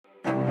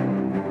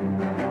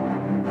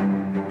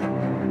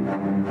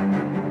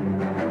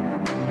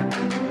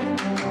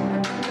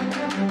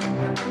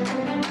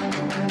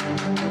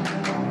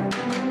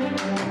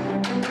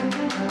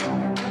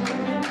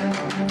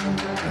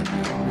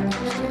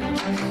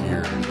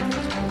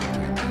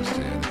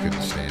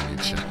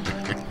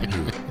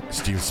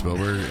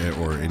Spielberg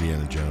or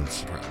Indiana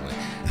Jones? Probably.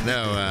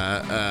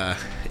 No,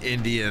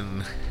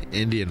 Indian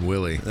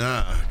Willie.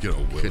 Good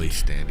old Willie. Couldn't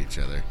stand each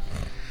other.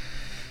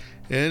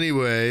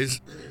 Anyways,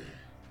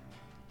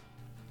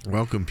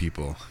 welcome,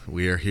 people.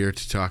 We are here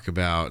to talk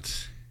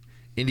about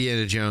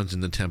Indiana Jones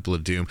and the Temple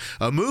of Doom,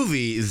 a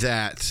movie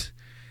that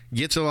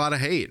gets a lot of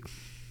hate.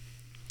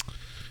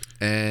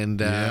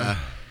 And I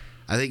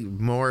think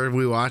more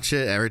we watch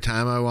it, every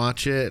time I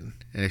watch it,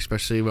 and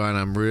especially when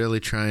I'm really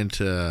trying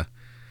to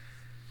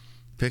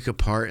pick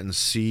apart and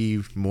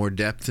see more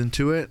depth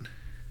into it,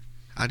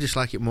 I just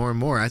like it more and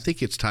more. I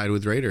think it's tied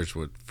with Raiders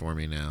for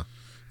me now.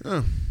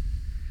 Oh.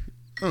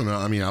 I don't know.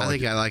 I mean, I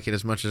like it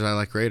as much as I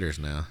like Raiders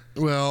now.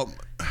 Well,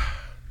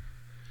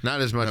 not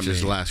as much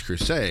as Last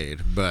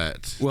Crusade,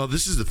 but... Well,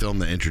 this is the film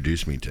that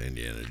introduced me to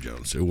Indiana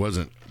Jones. It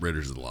wasn't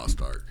Raiders of the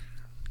Lost Ark.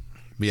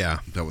 Yeah.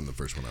 That wasn't the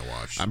first one I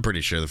watched. I'm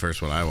pretty sure the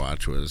first one I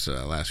watched was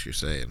Last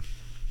Crusade.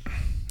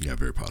 Yeah,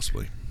 very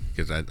possibly.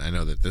 Because I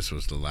know that this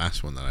was the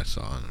last one that I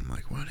saw, and I'm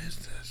like, what is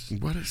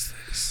this? What is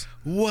this?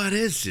 What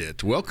is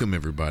it? Welcome,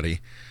 everybody.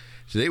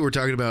 Today we're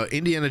talking about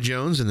Indiana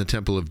Jones and the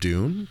Temple of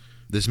Doom.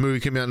 This movie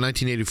came out in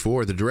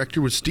 1984. The director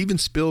was Steven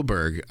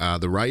Spielberg.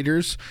 The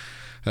writers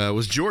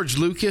was George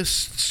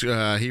Lucas.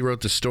 He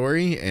wrote the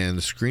story, and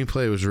the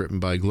screenplay was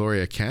written by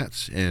Gloria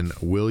Katz and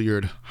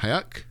Willard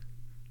Huyck.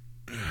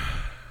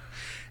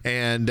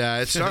 And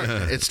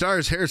it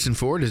stars Harrison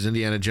Ford as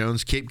Indiana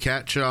Jones, Kate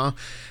Capshaw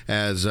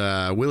as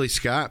Willie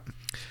Scott,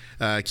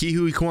 Ke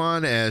Huy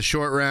Quan as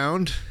Short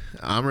Round,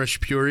 Amrish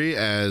Puri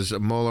as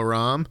Mola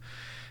Ram,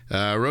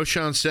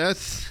 Roshan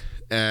Seth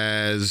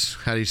as,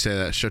 how do you say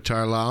that,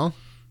 Shatar Lal?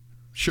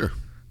 Sure.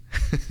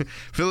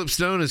 Philip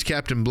Stone as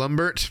Captain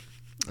Blumbert,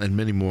 and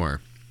many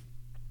more.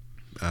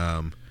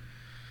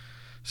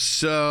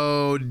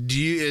 So,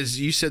 as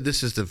you said,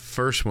 this is the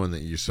first one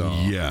that you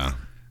saw. Yeah.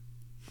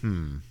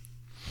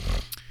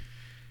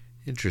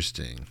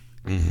 Interesting.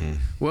 Mm-hmm.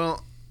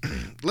 Well,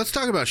 let's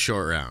talk about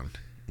Short Round.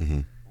 Mm-hmm.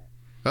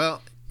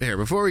 Well, here,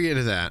 before we get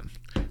into that,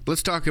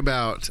 let's talk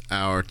about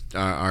our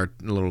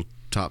little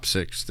top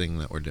 6 thing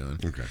that we're doing.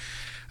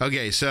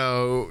 Okay,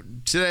 so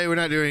today we're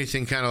not doing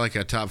anything kind of like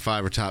a top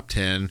 5 or top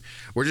 10.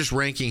 We're just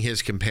ranking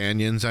his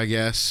companions, I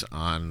guess,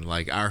 on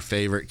like our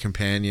favorite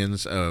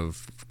companions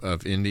of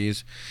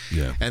indies.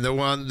 Yeah. And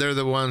they're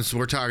the ones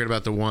we're talking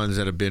about, the ones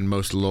that have been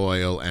most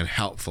loyal and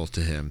helpful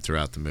to him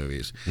throughout the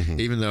movies. Mm-hmm.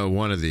 Even though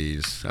one of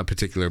these, a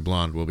particular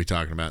blonde we'll be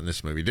talking about in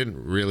this movie, didn't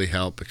really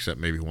help except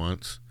maybe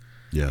once.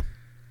 Yeah.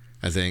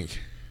 I think.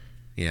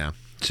 Yeah.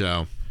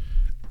 So,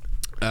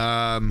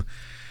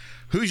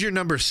 who's your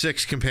number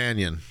 6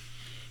 companion?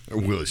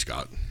 Willie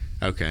Scott.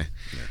 Okay.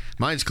 Yeah.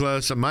 Mine's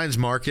close. Mine's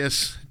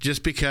Marcus,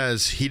 just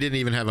because he didn't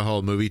even have a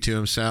whole movie to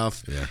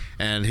himself. Yeah.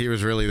 And he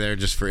was really there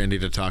just for Indy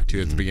to talk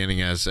to at the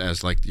beginning as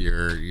like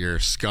your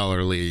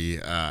scholarly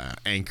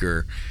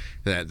anchor.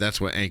 That's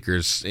what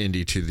anchors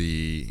Indy to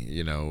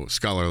the,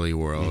 scholarly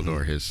world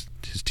or his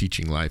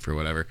teaching life or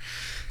whatever.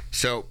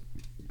 So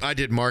I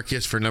did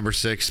Marcus for number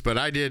 6, but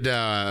I did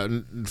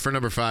for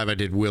number 5 I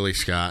did Willie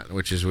Scott,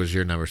 which was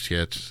your number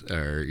 6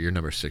 or your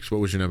number 6.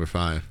 What was your number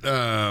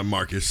 5?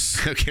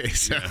 Marcus. Okay,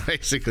 so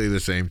basically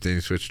the same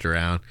thing switched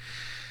around.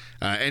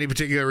 Any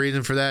particular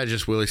reason for that?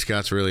 Just Willie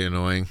Scott's really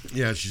annoying.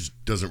 Yeah, she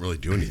doesn't really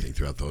do anything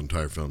throughout the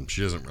entire film.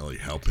 She doesn't really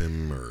help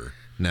him, or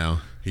no.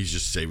 He's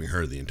just saving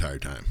her the entire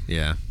time.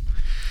 Yeah.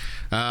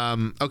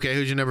 Okay,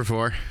 who's your number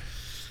 4?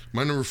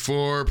 My number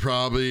 4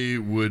 probably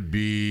would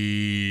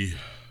be.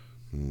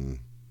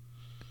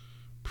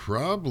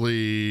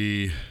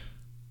 Probably.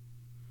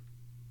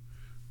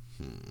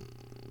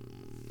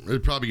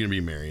 It's probably going to be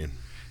Marion.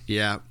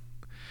 Yeah.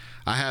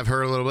 I have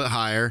her a little bit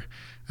higher.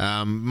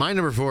 My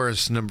number 4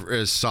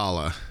 is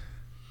Sala.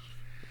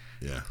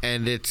 Yeah.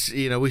 And it's,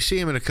 we see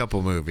him in a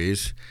couple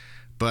movies.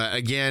 But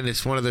again,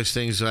 it's one of those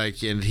things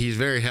like, and he's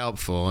very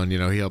helpful, and,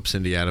 he helps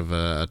Indy out of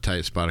a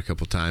tight spot a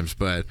couple times.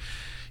 But,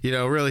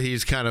 really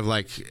he's kind of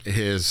like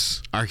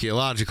his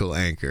archaeological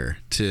anchor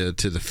to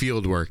the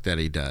field work that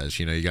he does.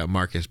 You got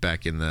Marcus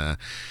back in the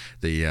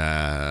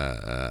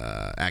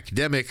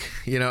academic,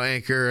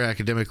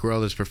 academic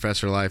world as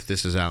Professor Life.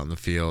 This is out in the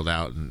field,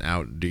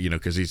 out,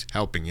 because he's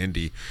helping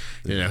Indy.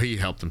 He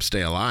helped him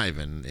stay alive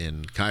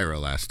in Cairo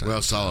last time.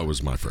 Well, Sala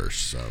was my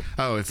first, so.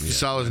 Oh, if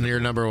Sala's near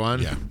number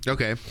 1? Yeah.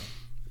 Okay.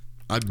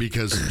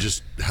 Because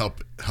just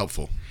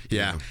helpful.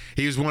 Yeah.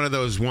 He was one of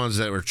those ones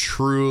that were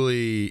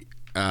truly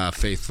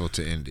faithful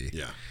to Indy.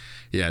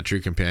 Yeah,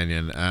 true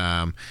companion.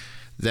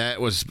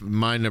 That was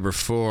my number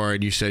 4,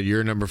 and you said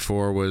your number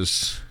 4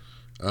 was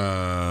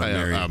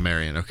Marion.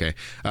 Marion. Okay.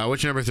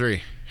 What's your number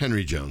 3?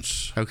 Henry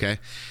Jones. Okay.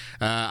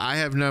 I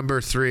have number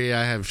 3.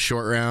 I have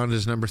Short Round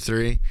as number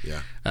 3.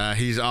 Yeah.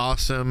 He's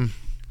awesome.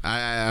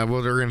 We're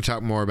going to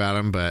talk more about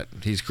him, but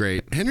he's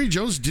great. Henry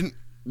Jones didn't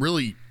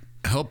really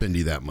help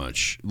Indy that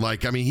much.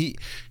 He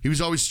was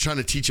always trying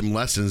to teach him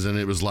lessons, and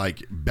it was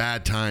like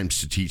bad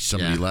times to teach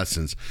somebody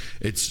lessons.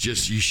 It's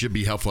just, you should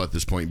be helpful at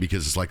this point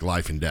because it's like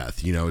life and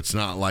death. It's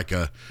not like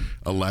a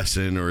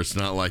lesson, or it's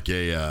not like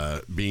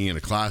a being in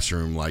a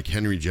classroom. Like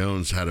Henry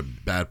Jones had a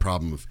bad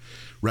problem of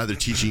rather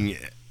teaching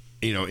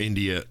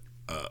Indy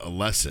a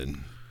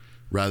lesson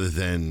rather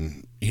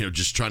than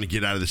just trying to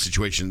get out of the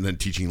situation and then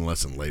teaching the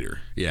lesson later.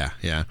 Yeah.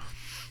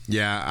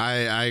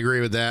 I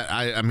agree with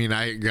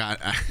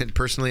that.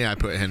 Personally, I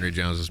put Henry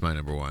Jones as my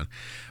number one,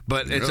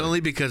 but it's only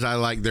because I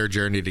like their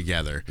journey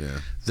together. Yeah,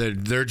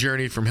 their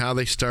journey from how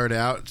they start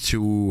out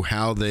to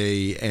how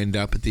they end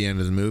up at the end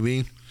of the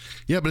movie.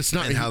 Yeah, but it's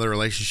not and how the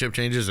relationship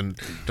changes. And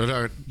don't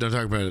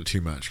talk about it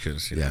too much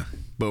because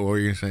But what were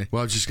you gonna say?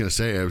 Well, I was just gonna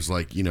say I was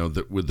like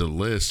with the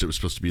list it was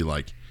supposed to be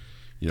like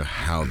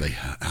how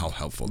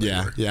helpful they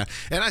were. Yeah,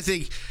 and I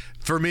think.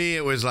 For me,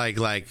 it was like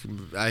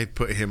I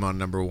put him on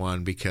number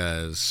one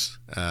because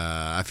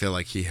I feel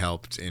like he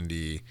helped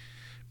Indy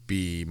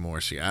be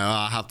more.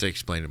 I'll have to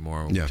explain it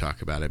more when we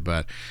talk about it.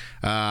 But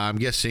I'm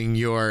guessing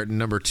your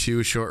number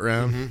two short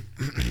round.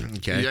 Mm-hmm.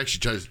 Okay. He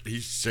actually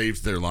he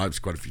saves their lives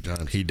quite a few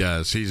times. He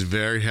does. He's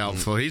very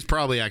helpful. He's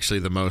probably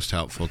actually the most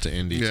helpful to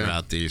Indy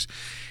throughout these.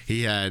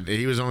 He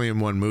was only in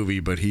one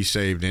movie, but he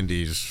saved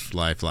Indy's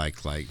life like.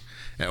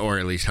 Or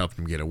at least helped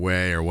him get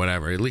away or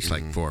whatever, at least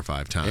like 4 or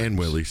 5 times. And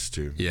Willie's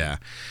too. Yeah.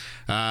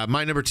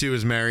 My number 2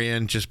 is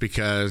Marion, just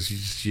because,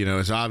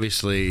 it's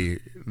obviously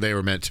they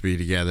were meant to be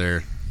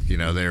together. They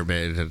were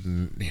made,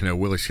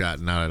 Willie Scott,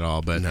 not at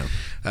all. But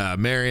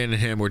Marion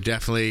and him were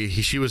definitely,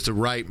 she was the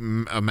right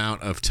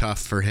amount of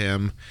tough for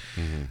him.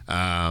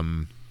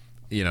 Mm-hmm.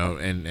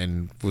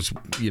 And was,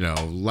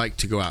 liked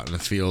to go out in the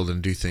field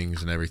and do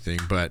things and everything.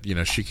 But,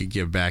 she could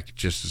give back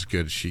just as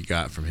good as she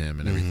got from him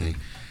and everything.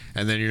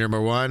 And then your number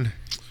 1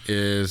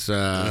 is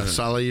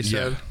Sala, you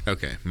said? Yeah.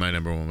 Okay, my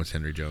number 1 was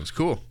Henry Jones.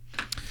 Cool.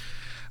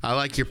 I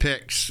like your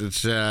picks.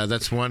 It's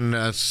that's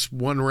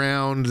one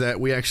round that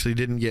we actually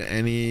didn't get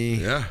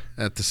any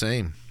at the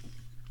same.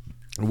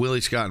 Willie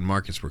Scott and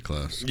Marcus were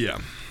close. Yeah.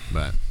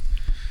 But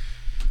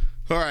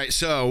all right,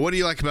 so what do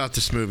you like about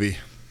this movie?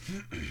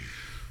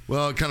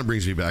 Well, it kind of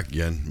brings me back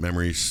again.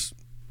 Memories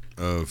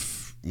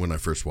of when I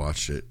first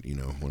watched it,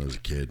 when I was a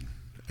kid,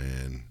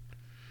 and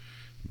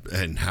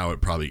how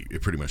it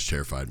pretty much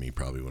terrified me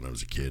probably when I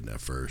was a kid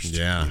at first.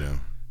 Yeah.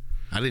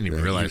 I didn't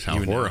even realize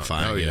how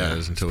horrifying it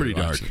is until we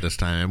watched it this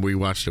time. And we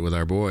watched it with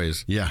our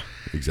boys. Yeah,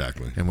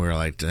 exactly. And we were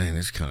like, dang,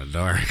 it's kind of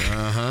dark.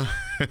 Uh-huh.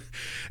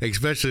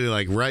 Especially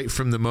like right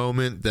from the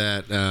moment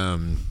that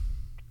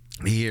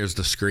he hears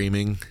the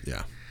screaming.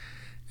 Yeah.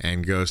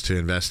 And goes to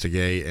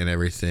investigate and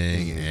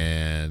everything.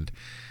 And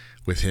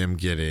with him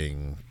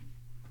getting,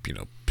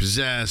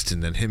 possessed,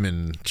 and then him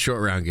and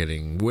Short Round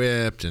getting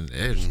whipped, and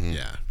it's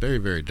very,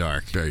 very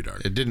dark. Very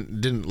dark. It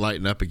didn't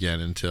lighten up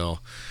again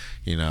until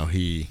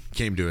he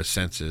came to his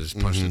senses,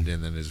 punched it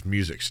in, and his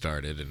music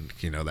started, and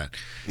that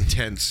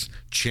tense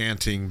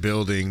chanting,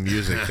 building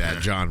music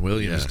that John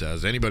Williams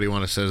does. Anybody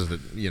want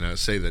to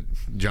say that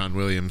John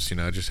Williams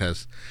just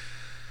has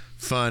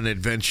fun,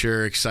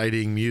 adventure,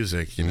 exciting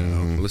music?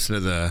 Listen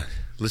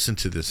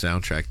to the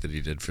soundtrack that he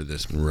did for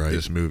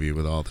this movie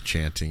with all the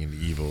chanting and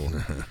evil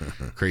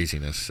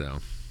craziness. So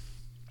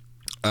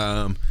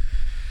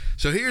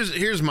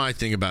here's my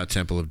thing about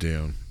Temple of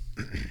Doom.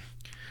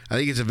 I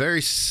think it's a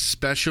very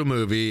special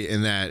movie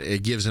in that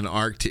it gives an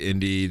arc to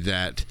Indy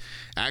that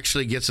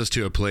actually gets us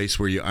to a place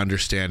where you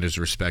understand his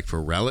respect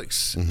for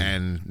relics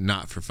and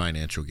not for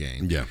financial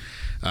gain. Yeah.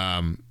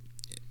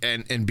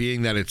 And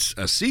being that it's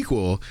a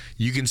sequel,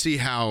 you can see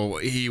how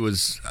he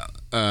was,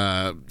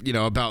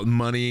 about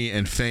money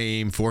and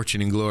fame,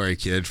 fortune and glory,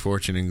 kid,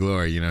 fortune and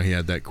glory. He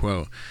had that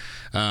quote.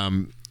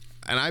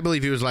 And I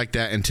believe he was like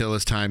that until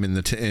his time in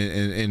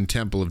in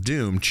Temple of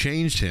Doom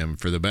changed him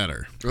for the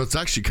better. Well, it's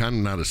actually kind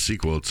of not a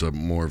sequel. It's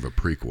more of a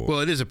prequel. Well,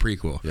 it is a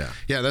prequel. Yeah.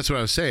 Yeah, that's what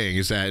I was saying,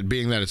 is that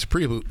being that it's a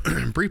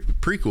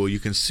prequel, you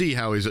can see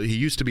how he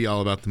used to be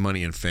all about the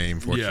money and fame,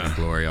 fortune and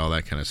glory, all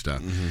that kind of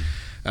stuff.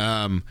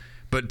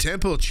 But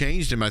Temple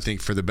changed him, I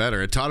think, for the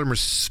better. It taught him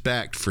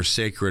respect for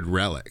sacred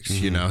relics.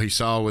 He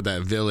saw with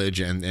that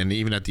village, and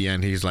even at the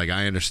end, he's like,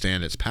 I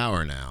understand its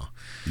power now.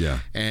 Yeah.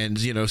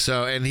 And,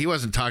 and he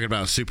wasn't talking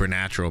about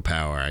supernatural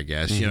power, I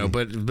guess,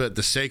 but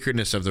the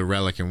sacredness of the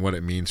relic and what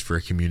it means for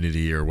a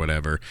community or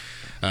whatever,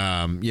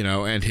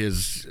 and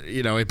his,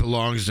 it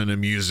belongs in a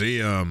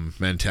museum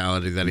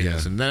mentality that he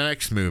has in the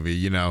next movie.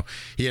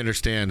 He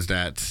understands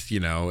that,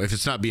 if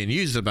it's not being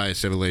used by a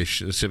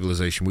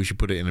civilization, we should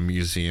put it in a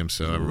museum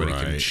so everybody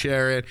can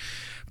share it.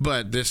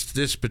 But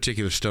this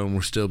particular stone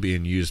was still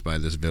being used by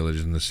this village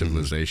and the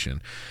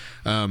civilization.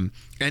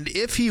 And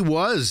if he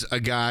was a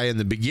guy in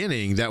the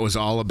beginning that was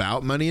all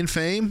about money and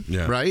fame,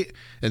 right?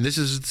 And this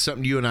is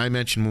something you and I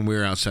mentioned when we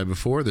were outside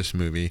before this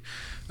movie,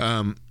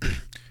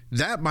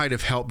 that might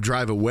have helped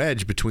drive a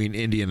wedge between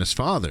Indy and his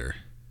father.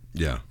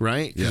 Yeah.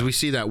 Right? Because we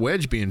see that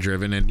wedge being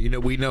driven,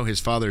 and we know his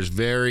father is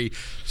very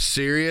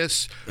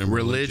serious, and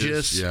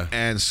religious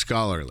and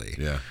scholarly.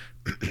 Yeah.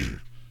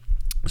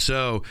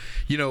 So,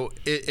 I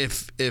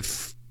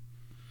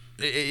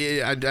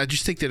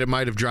just think that it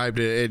might have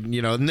driven it,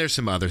 and there's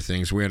some other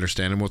things we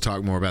understand, and we'll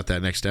talk more about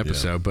that next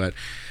episode. Yeah.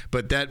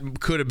 But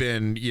that could have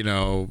been,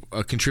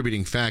 a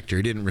contributing factor.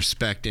 He didn't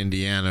respect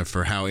Indiana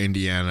for how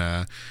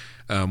Indiana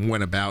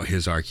went about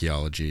his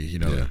archaeology. You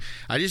know, Yeah.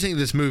 I just think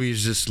this movie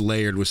is just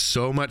layered with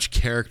so much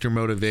character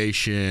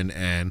motivation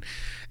and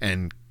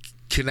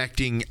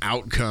connecting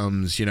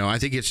outcomes. You know, I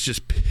think it's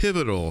just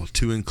pivotal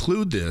to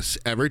include this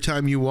every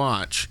time you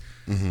watch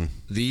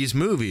these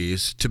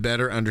movies to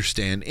better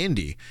understand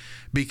Indy,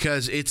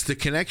 because it's the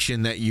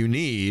connection that you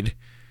need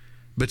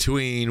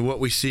between what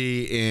we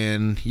see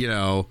in, you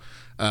know,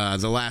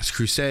 The Last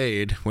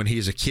Crusade when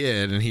he's a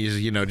kid and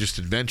he's, you know, just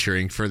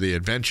adventuring for the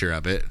adventure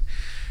of it,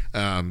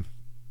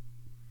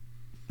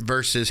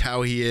 versus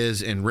how he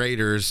is in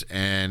Raiders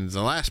and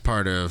the last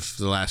part of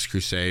The Last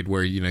Crusade,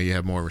 where, you know, you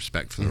have more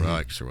respect for the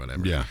relics or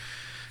whatever. Yeah.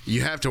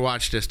 You have to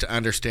watch this to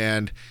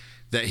understand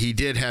that he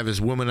did have his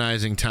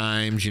womanizing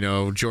times. You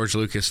know, George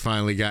Lucas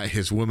finally got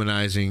his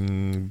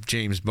womanizing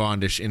James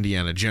Bondish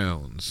Indiana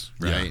Jones,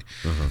 right?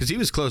 Because he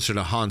was closer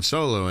to Han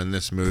Solo in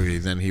this movie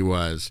than he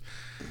was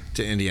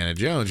to Indiana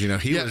Jones. You know,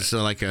 he was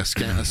like a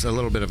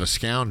little bit of a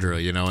scoundrel,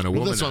 you know, and a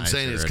womanizer. That's what I'm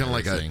saying. It's kind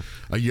of like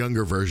a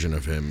younger version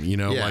of him, you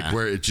know, like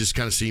where it just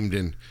kind of seemed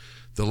in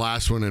the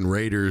last one in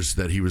Raiders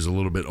that he was a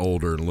little bit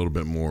older and a little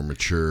bit more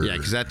mature. Yeah,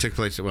 because that took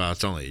place, well,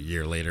 it's only a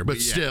year later. But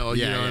still,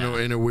 you know,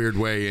 in a weird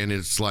way. And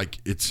it's like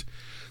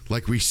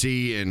we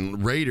see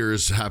in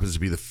Raiders happens to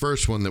be the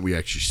first one that we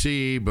actually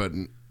see, but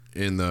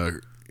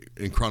in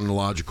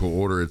chronological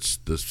order, it's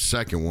the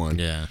second one.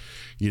 Yeah.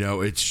 You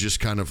know, it's just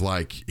kind of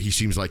like he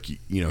seems like,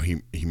 you know,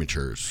 he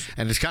matures.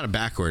 And it's kind of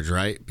backwards,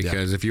 right?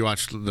 Because if you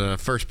watch the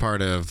first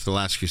part of The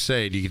Last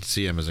Crusade, you get to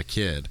see him as a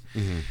kid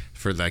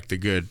for like the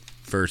good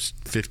first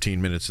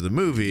 15 minutes of the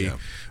movie. Yeah.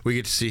 We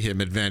get to see him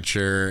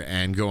adventure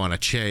and go on a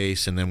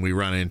chase, and then we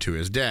run into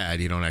his dad.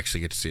 You don't actually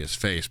get to see his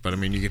face, but I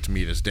mean, you get to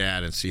meet his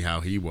dad and see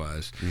how he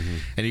was.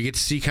 And you get to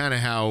see kind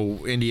of how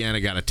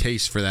Indiana got a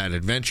taste for that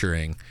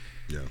adventuring.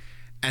 Yeah.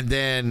 And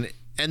then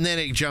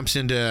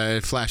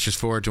it flashes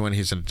forward to when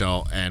he's an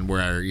adult, and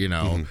we're, you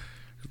know,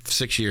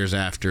 6 years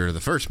after the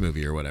first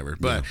movie or whatever.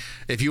 But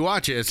if you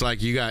watch it, it's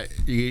like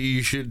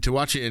you should, to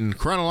watch it in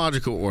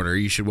chronological order,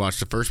 you should watch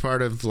the first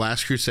part of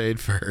Last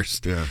Crusade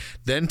first,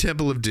 then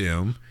Temple of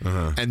Doom,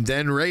 and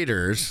then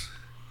Raiders.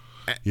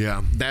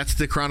 Yeah. That's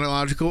the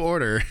chronological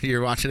order.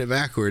 You're watching it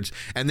backwards.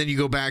 And then you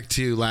go back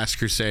to Last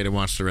Crusade and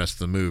watch the rest of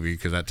the movie,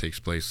 because that takes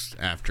place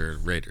after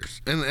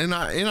Raiders. And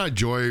I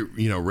enjoy,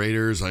 you know,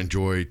 Raiders. I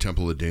enjoy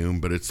Temple of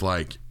Doom, but it's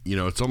like, you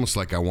know, it's almost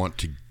like I want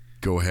to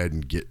go ahead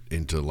and get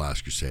into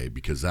Last Crusade,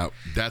 because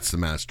that's the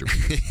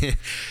masterpiece.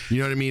 You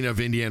know what I mean? Of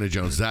Indiana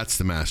Jones, that's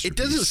the masterpiece.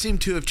 It doesn't seem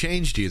to have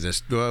changed you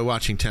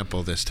watching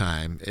Temple this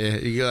time.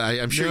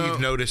 I'm sure you've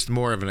noticed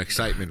more of an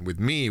excitement with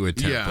me with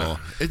Temple. Yeah,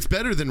 it's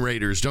better than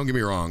Raiders. Don't get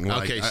me wrong.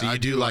 Like, okay, so you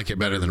do like it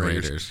better than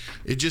Raiders.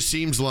 It just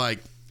seems like,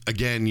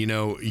 again, you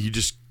know,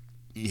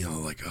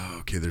 like, oh,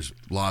 okay, there's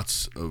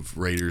lots of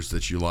Raiders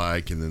that you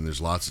like, and then there's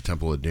lots of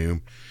Temple of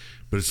Doom,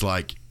 but it's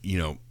like, you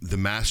know, the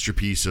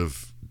masterpiece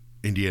of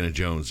Indiana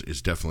Jones is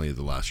definitely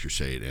The Last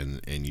Crusade,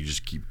 and you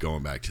just keep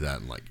going back to that,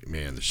 and like,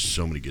 man, there's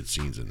so many good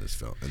scenes in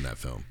that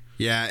film.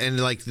 Yeah, and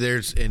like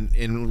there's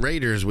in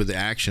Raiders with the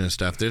action and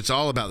stuff, it's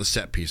all about the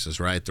set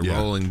pieces, right? The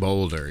rolling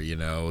boulder, you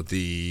know,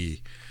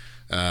 the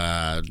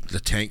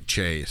tank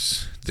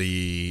chase,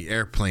 the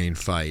airplane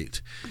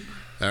fight,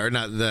 or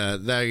not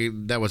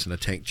that wasn't a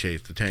tank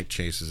chase. The tank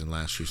chase is in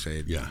Last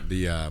Crusade.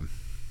 Yeah.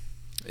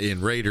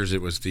 In Raiders,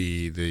 it was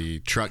the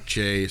truck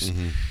chase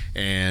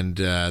and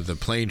the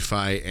plane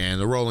fight and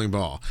the rolling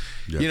ball.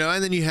 Yeah. You know,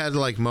 and then you had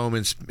like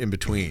moments in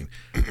between.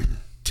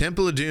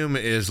 Temple of Doom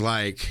is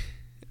like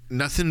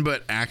nothing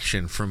but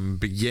action from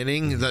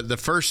beginning. The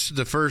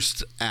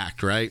first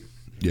act, right?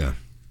 Yeah.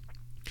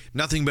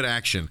 Nothing but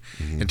action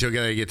until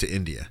they get to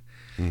India.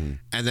 And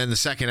then the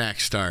second act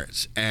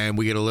starts, and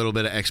we get a little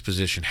bit of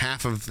exposition.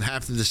 Half of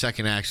the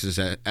second act is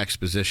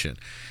exposition.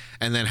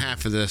 And then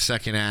half of the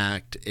second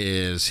act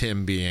is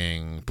him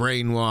being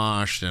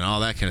brainwashed and all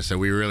that kind of stuff.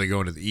 We really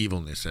go into the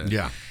evilness of it.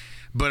 Yeah.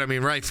 But I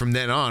mean, right from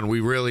then on, we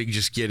really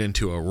just get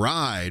into a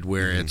ride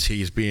where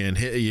he's being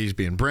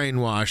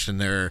brainwashed,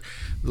 and they're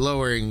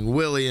lowering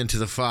Willie into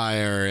the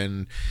fire,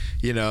 and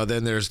you know,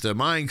 then there's the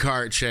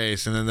minecart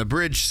chase, and then the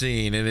bridge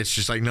scene, and it's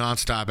just like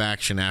nonstop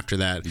action after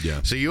that. Yeah.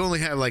 So you only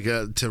have like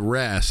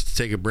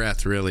take a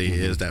breath. Really,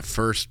 is that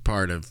first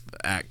part of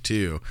Act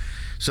 2.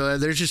 So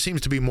there just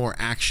seems to be more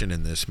action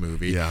in this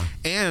movie. Yeah.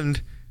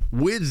 And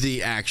with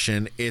the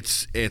action,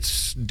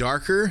 it's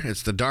darker.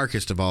 It's the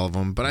darkest of all of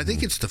them, but I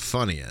think it's the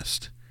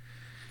funniest.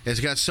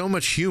 It's got so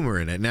much humor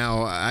in it.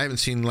 Now, I haven't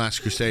seen Last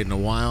Crusade in a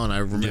while, and I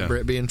remember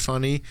it being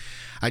funny.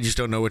 I just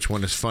don't know which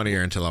one is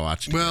funnier until I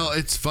watch it. Well,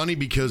 it's funny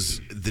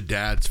because the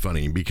dad's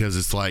funny, because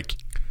it's like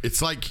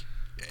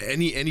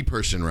any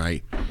person,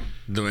 right?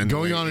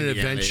 Going on an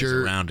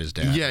adventure around his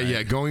dad. Yeah, right?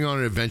 yeah, going on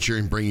an adventure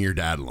and bringing your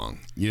dad along.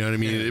 You know what I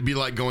mean? It'd be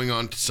like going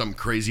on to some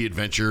crazy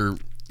adventure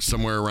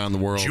somewhere around the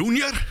world,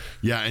 Junior.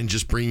 Yeah, and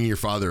just bringing your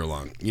father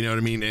along. You know what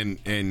I mean?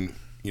 And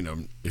you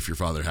know, if your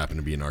father happened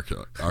to be an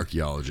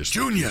archaeologist,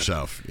 Junior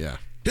yourself, yeah,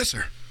 yes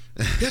sir,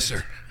 yes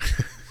sir.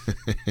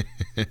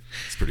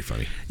 It's pretty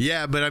funny.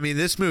 Yeah, but I mean,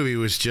 this movie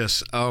was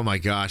just, oh my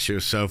gosh, it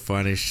was so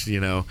funny. You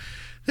know,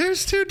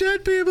 There's 2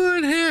 dead people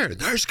in here.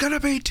 There's going to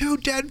be 2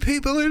 dead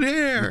people in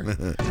here.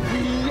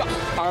 We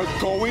are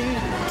going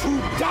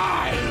to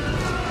die.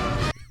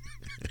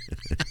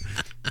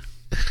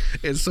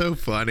 It's so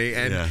funny.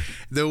 And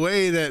the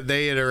way that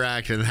they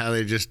interact and how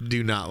they just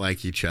do not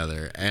like each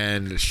other.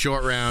 And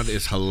Short Round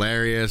is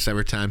hilarious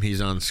every time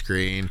he's on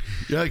screen.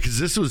 Yeah, because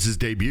this was his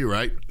debut,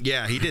 right?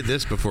 Yeah, he did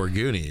this before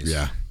Goonies.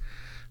 Yeah.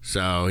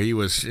 So he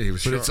was.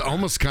 But it's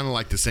almost kind of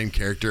like the same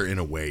character in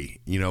a way.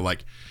 You know,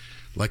 like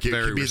it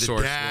Very could be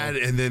the dad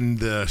and then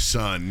the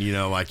son. You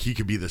know, like he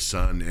could be the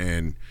son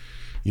and,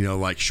 you know,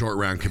 like Short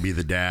Round could be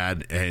the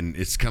dad, and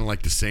it's kind of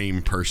like the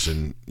same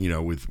person, you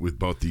know, with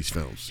both these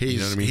films. He's, you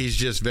know what I mean? He's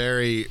just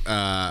very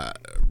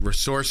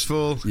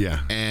resourceful,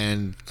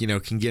 and, you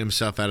know, can get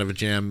himself out of a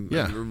jam.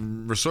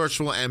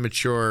 Resourceful and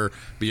mature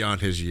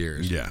beyond his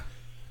years. Yeah.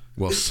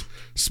 Well,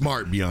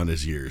 smart beyond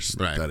his years,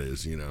 right. That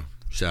is, you know.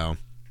 So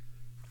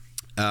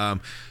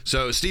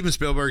Steven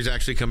Spielberg's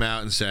actually come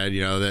out and said,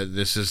 you know, that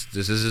this is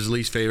his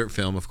least favorite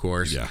film, of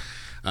course. Yeah.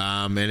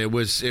 And it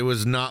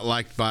was not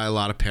liked by a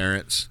lot of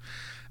parents.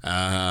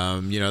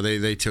 You know,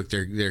 they took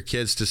their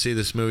kids to see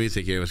this movie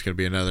thinking it was going to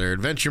be another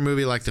adventure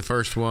movie like the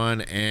first one,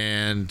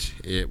 and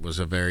it was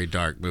a very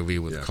dark movie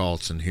with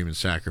cults and human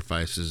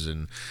sacrifices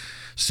and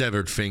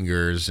severed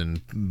fingers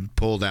and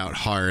pulled out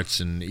hearts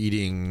and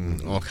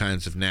eating all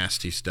kinds of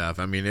nasty stuff.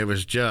 I mean, it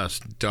was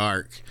just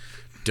dark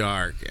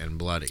and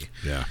bloody.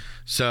 Yeah.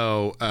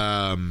 So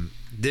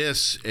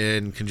this,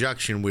 in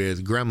conjunction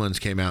with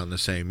Gremlins, came out in the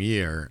same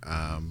year.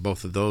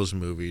 Both of those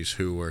movies,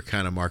 who were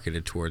kind of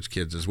marketed towards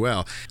kids as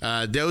well.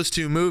 Those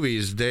 2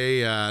 movies,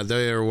 they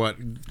are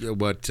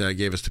what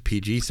gave us the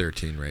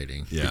PG-13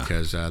 rating. Yeah.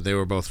 Because they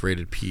were both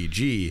rated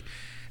PG,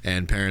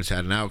 and parents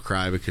had an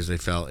outcry because they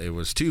felt it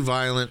was too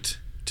violent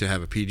to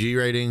have a PG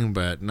rating,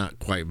 but not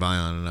quite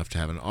violent enough to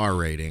have an R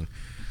rating.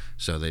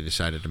 So they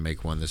decided to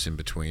make one that's in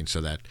between,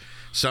 so that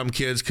some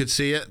kids could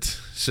see it,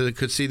 so they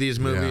could see these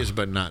movies,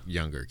 but not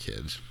younger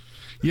kids.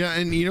 Yeah,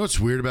 and you know what's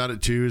weird about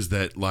it too is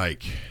that,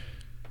 like,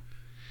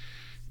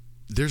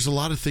 there's a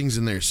lot of things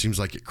in there. It seems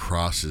like it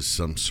crosses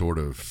some sort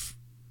of,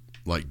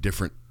 like,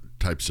 different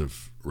types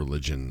of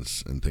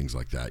religions and things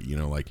like that. You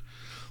know, like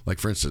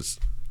for instance,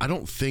 I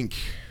don't think,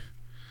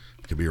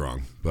 I could be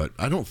wrong, but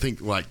I don't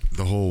think, like,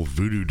 the whole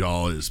voodoo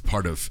doll is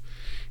part of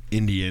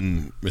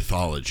Indian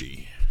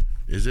mythology.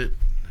 Is it?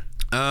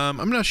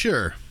 I'm not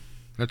sure.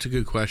 That's a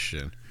good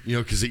question. You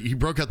know, because he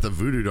broke out the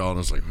voodoo doll, and I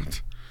was like, what?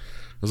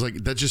 I was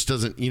like, that just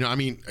doesn't, you know, I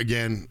mean,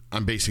 again,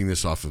 I'm basing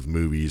this off of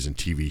movies and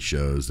TV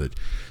shows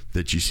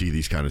that you see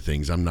these kind of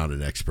things. I'm not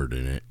an expert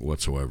in it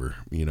whatsoever,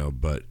 you know,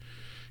 but,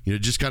 you know,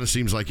 it just kind of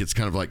seems like it's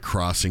kind of like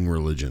crossing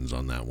religions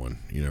on that one,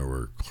 you know,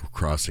 or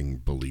crossing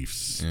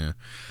beliefs. Yeah.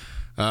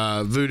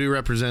 Voodoo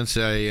represents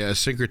a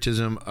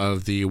syncretism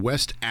of the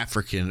West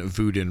African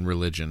Voodoo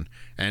religion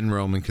and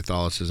Roman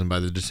Catholicism by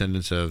the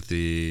descendants of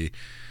the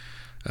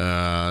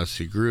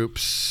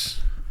groups.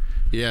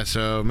 Yeah,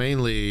 so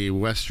mainly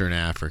Western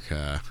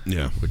Africa,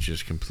 which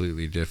is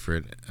completely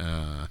different.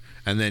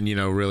 And then, you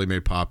know, really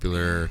made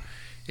popular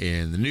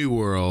in the New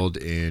World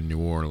in New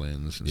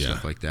Orleans and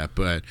stuff like that.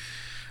 But,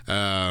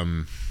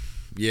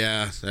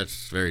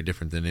 that's very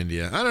different than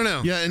India. I don't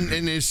know. Yeah,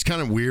 and it's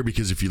kind of weird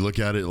because if you look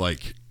at it,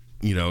 like,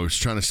 you know, it's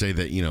trying to say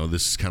that, you know,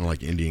 this is kind of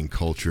like Indian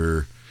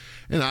culture.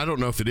 And I don't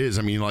know if it is.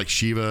 I mean, like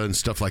Shiva and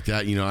stuff like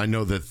that, you know, I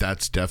know that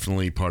that's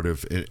definitely part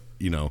of,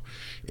 you know,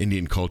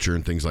 Indian culture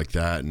and things like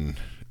that.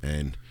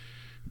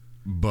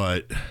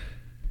 But,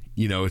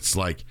 you know, it's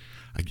like,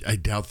 I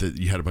doubt that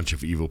you had a bunch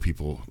of evil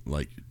people,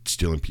 like,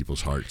 stealing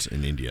people's hearts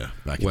in India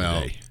back in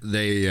the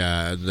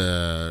day.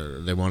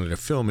 They wanted to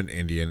film in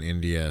India, and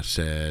India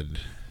said,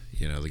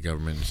 you know, the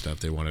government and stuff,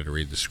 they wanted to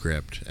read the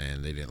script,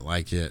 and they didn't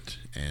like it,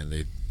 and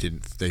they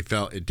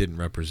felt it didn't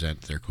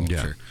represent their culture.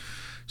 Yeah.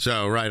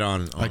 So right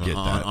on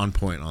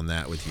point on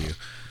that with you.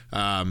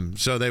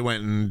 So they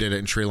went and did it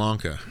in Sri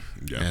Lanka,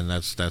 and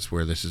that's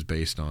where this is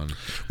based on.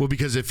 Well,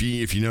 because if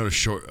you notice,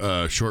 Short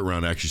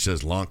Round actually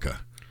says Lanka.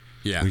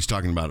 Yeah, he's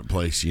talking about a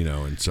place, you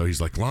know, and so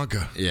he's like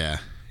Lanka. Yeah,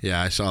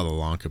 I saw the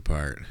Lanka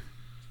part.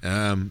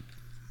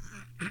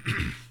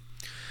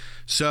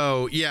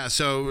 So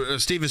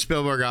Steven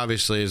Spielberg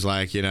obviously is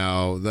like, you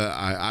know,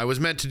 I was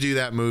meant to do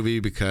that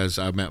movie because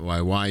I met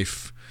my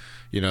wife.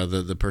 You know,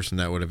 the person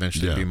that would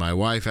eventually be my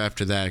wife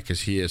after that, because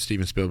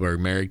Steven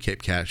Spielberg married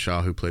Kate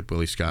Catshaw, who played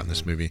Willie Scott in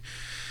this movie.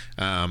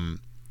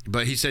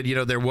 But he said, you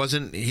know,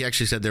 he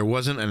actually said there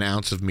wasn't an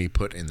ounce of me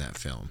put in that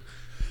film.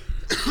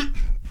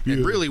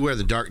 And really where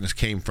the darkness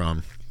came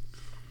from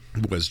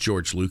was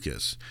George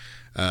Lucas.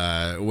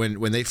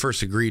 When they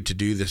first agreed to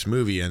do this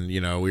movie, and,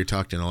 you know, we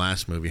talked in the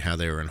last movie how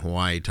they were in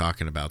Hawaii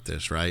talking about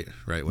this, right?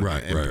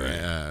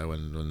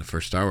 When the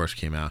first Star Wars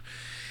came out.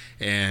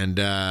 And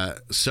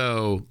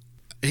so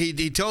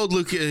he told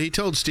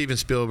Steven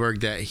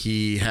Spielberg that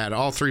he had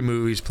all 3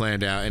 movies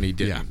planned out, and he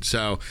didn't. Yeah.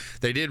 So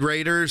they did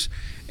Raiders,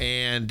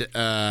 and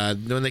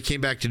when they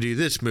came back to do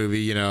this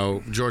movie, you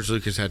know, George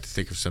Lucas had to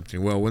think of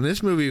something. Well, when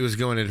this movie was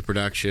going into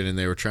production and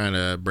they were trying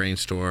to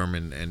brainstorm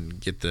and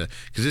get because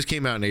this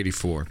came out in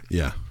 '84.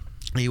 Yeah.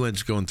 He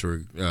was going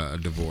through a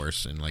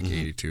divorce in like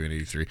 82 and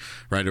 83,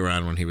 right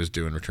around when he was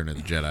doing Return of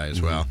the Jedi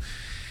as well.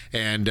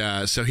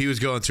 And so he was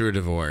going through a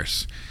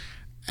divorce.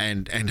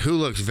 And who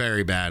looks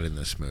very bad in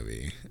this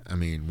movie? I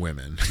mean,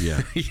 women.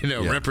 Yeah.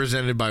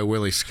 Represented by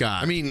Willie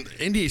Scott. I mean,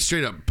 Indy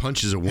straight up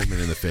punches a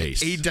woman in the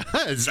face. He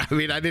does. I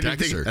mean, I didn't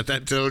Dexter. think about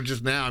that till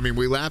just now. I mean,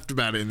 we laughed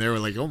about it, and they were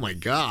like, oh, my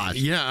gosh.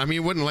 Yeah, I mean,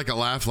 it wasn't like a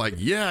laugh like,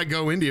 yeah,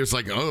 go Indy. It was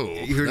like, oh,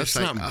 You're that's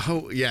just not, like,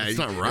 oh, yeah. that's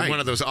not right. One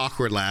of those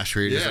awkward laughs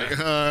where you're just like,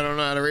 oh, I don't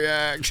know how to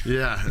react.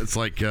 Yeah, it's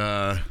like,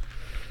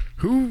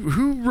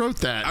 who wrote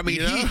that? I mean,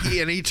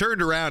 you know? he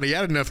turned around. He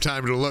had enough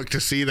time to look to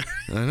see that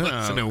it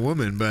wasn't a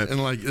woman. But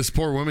And like this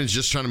poor woman's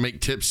just trying to make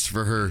tips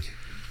for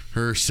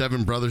her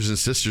 7 brothers and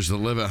sisters that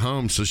live at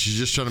home, so she's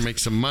just trying to make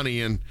some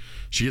money, and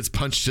she gets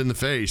punched in the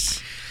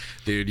face.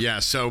 Dude, yeah.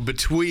 So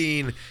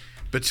between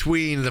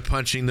the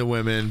punching the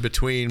women,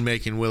 between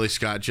making Willie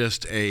Scott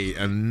just a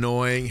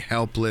annoying,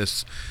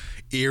 helpless,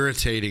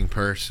 irritating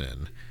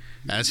person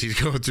as he's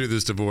going through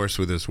this divorce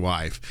with his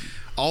wife.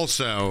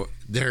 Also,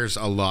 there's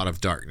a lot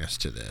of darkness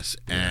to this,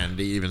 and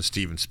even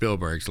Steven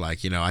Spielberg's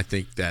like, I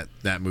think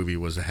that movie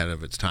was ahead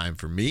of its time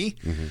for me,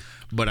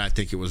 but I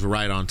think it was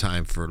right on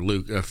time for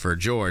for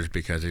George,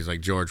 because he's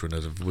like, George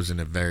was in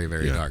a very,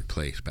 very dark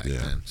place back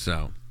then.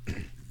 So,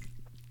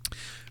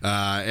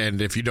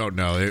 and if you don't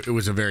know, it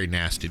was a very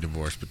nasty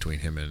divorce between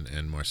him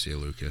and Marcia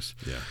Lucas.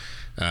 Yeah.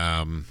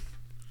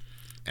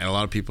 And a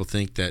lot of people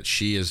think that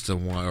she is the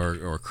one,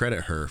 or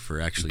credit her for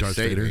actually Darth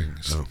saving,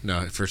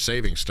 Vader? for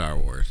saving Star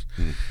Wars,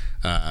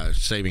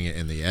 saving it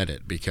in the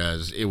edit,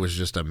 because it was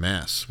just a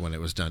mess when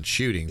it was done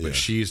shooting. But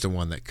she's the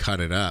one that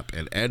cut it up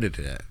and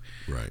edited it,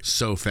 Right.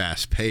 so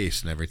fast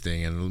paced and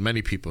everything. And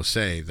many people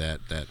say that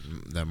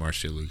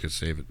Marcia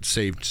Lucas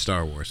saved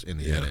Star Wars in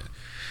the edit.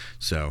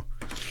 So,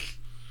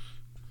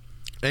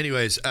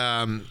 anyways,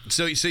 so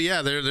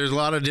yeah, there's a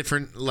lot of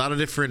different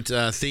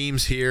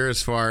themes here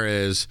as far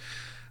as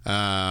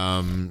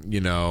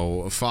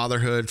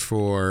fatherhood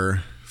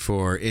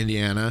for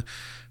Indiana.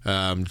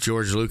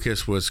 George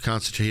Lucas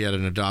he had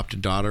an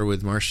adopted daughter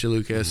with Marcia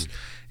Lucas,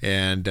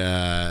 and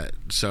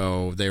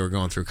so they were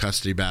going through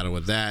custody battle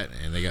with that,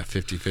 and they got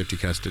 50-50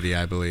 custody,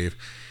 I believe.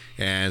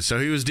 And so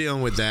he was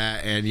dealing with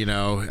that, and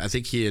I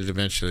think he had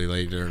eventually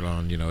later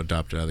on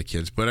adopted other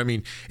kids. But I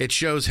mean, it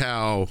shows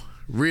how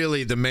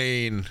really the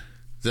main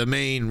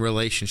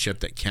relationship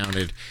that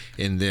counted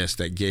in this,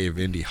 that gave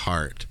Indy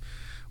heart,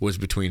 was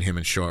between him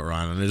and Short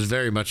Ron, and it was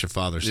very much a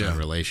father-son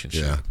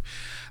relationship.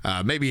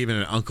 Maybe even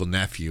an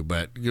uncle-nephew,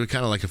 but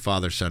kind of like a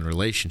father-son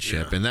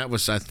relationship. And that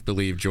was, I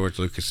believe, George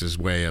Lucas's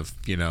way of,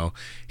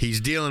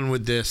 he's dealing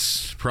with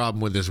this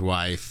problem with his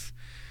wife,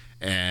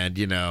 and,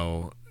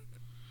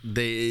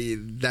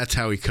 that's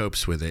how he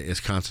copes with it, is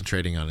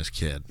concentrating on his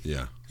kid.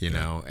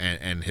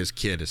 And his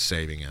kid is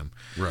saving him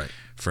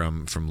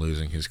from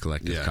losing his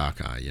collective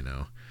cockeye,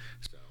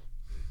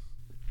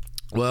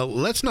 Well,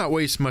 let's not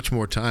waste much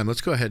more time.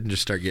 Let's go ahead and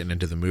just start getting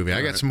into the movie.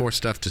 I got some more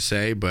stuff to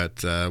say,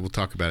 but we'll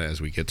talk about it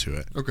as we get to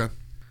it. Okay.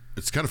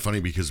 It's kind of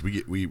funny because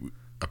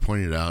I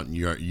pointed out, and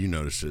you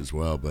noticed it as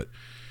well, but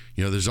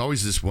there's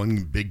always this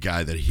one big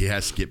guy that he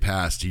has to get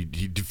past. He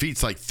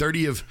defeats like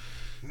 30 of.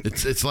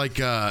 It's like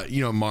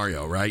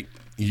Mario, right?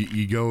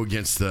 You go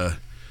against the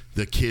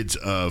kids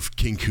of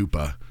King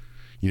Koopa,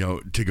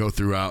 to go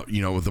throughout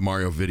with the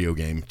Mario video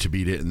game to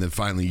beat it, and then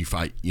finally you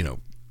fight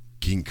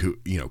King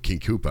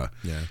Koopa.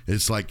 Yeah,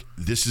 it's like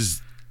this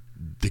is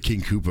the King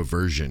Koopa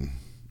version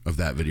of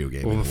that video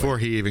game. Well, before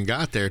he even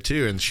got there,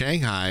 too, in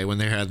Shanghai, when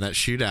they had that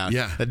shootout,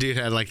 that dude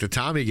had like the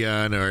Tommy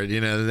gun, or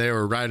they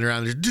were riding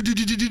around, and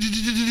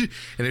it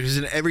was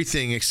in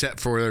everything except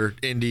for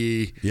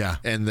Indy,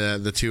 and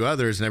the 2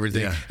 others and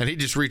everything, and he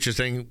just reached this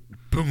thing,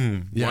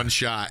 boom, one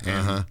shot,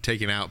 and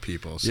taking out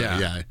people. So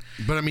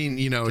but I mean,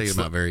 it's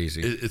not very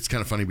easy. It's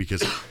kind of funny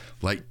because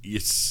like you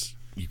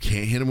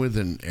can't hit him with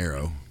an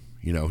arrow.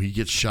 He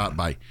gets shot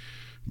by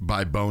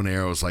bow and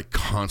arrows like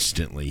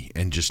constantly,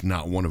 and just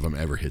not one of them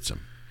ever hits him.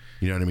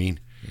 You know what I mean?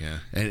 Yeah.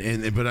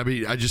 But I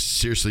mean, I just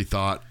seriously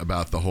thought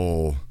about the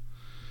whole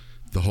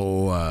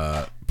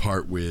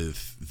part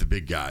with the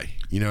big guy.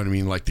 You know what I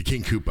mean? Like the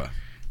King Koopa.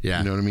 Yeah.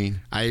 You know what I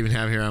mean? I even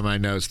have here on my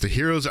notes, the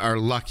heroes are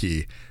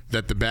lucky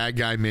that the bad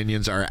guy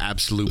minions are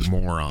absolute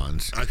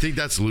morons. I think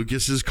that's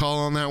Lucas's call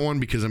on that one,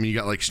 because I mean, you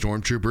got like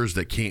stormtroopers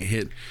that can't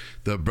hit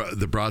the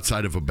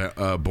broadside of a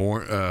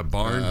barn.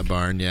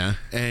 Barn, yeah.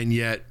 And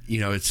yet,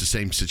 it's the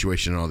same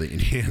situation in all the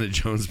Indiana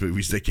Jones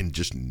movies. They can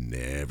just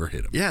never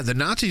hit them. Yeah, the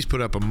Nazis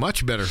put up a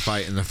much better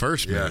fight in the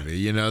first movie.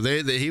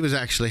 He was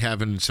actually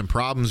having some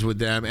problems with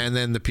them, and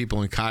then the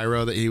people in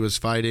Cairo that he was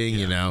fighting,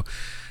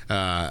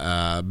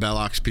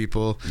 Belloc's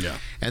people. Yeah.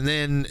 And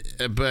then,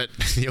 but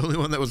the only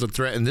one that was a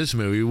threat in this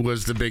movie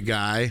was the big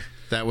guy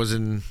that was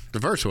in the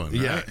first one,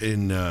 right? Yeah,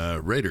 in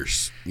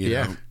Raiders. You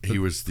know, he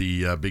was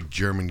the big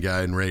German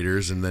guy in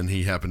Raiders, and then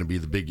he happened to be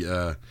the big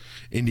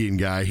Indian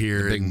guy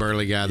here. The big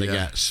burly guy that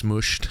got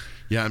smooshed.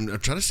 Yeah, I'm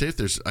trying to say if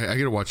there's. I got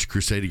to watch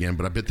Crusade again,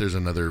 but I bet there's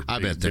another. I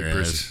bet there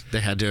is. They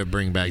had to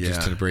bring back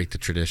just to break the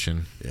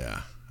tradition.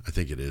 Yeah. I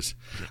think it is.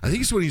 I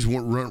think it's when he's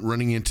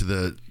running into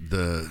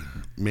the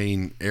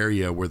main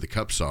area where the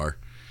cups are.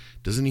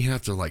 Doesn't he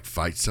have to like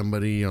fight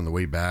somebody on the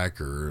way back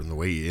or on the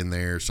way in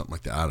there or something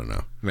like that? I don't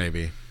know.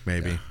 Maybe.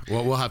 Yeah.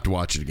 Well, we'll have to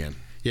watch it again.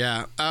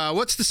 Yeah.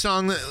 What's the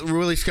song that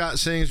Willie Scott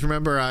sings?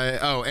 Remember,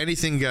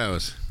 Anything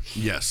Goes.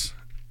 Yes.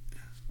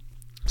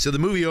 So the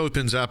movie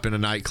opens up in a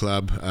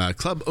nightclub,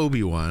 Club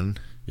Obi-Wan.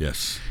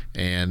 Yes.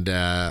 And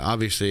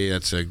obviously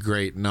that's a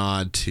great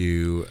nod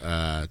to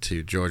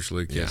George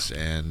Lucas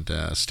and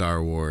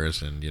Star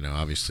Wars, and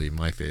obviously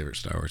my favorite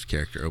Star Wars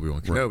character,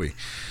 Obi-Wan Kenobi. Right.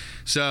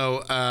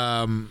 So,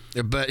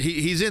 but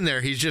he's in there.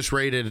 He's just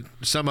raided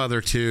some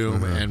other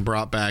tomb and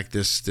brought back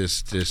this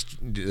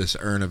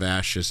urn of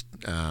ashes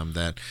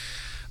that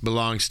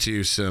belongs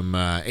to some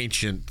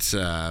ancient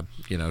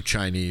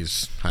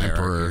Chinese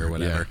hierarchy or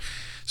whatever. Yeah.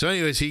 So,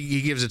 anyways,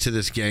 he gives it to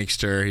this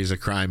gangster. He's a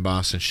crime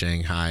boss in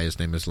Shanghai. His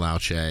name is Lao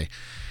Che.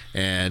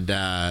 And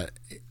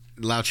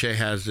Lao Che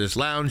has this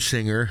lounge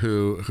singer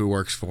who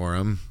works for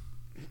him.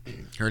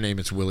 Her name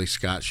is Willie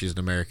Scott. She's an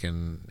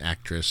American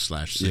actress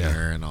 /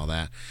 singer and all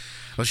that.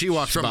 Well, she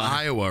walks from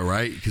by. Iowa,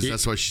 right? Because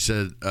that's what she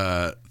said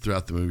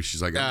throughout the movie.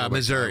 She's like,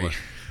 Missouri.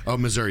 Oh,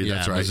 Missouri.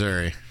 That's right.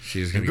 Missouri.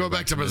 She's gonna go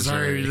back to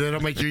Missouri. They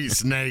don't make you eat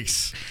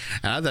snakes.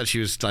 And I thought she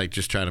was like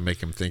just trying to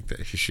make him think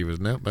that she was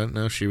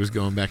no, she was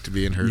going back to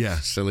being her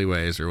silly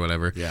ways or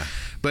whatever. Yeah.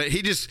 But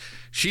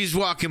she's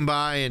walking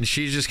by and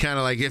she's just kind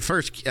of like, at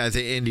first I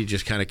think Indy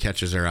just kind of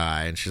catches her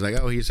eye and she's like,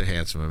 oh, he's a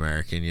handsome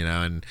American,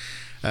 and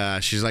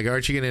she's like,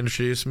 aren't you going to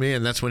introduce me?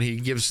 And that's when he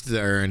gives the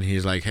urn.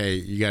 He's like, hey,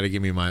 you got to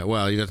give me he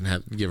doesn't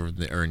have to give her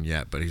the urn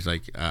yet, but he's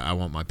like, I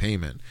want my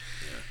payment.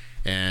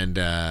 Yeah.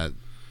 And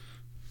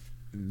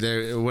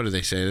what did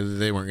they say?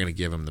 They weren't going to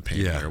give him the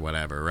payment or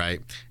whatever, right?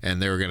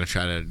 And they were going to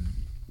try to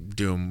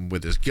do him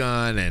with his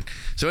gun. And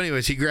so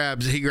anyways, he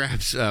grabs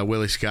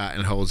Willie Scott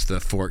and holds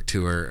the fork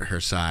to her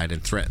side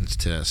and threatens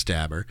to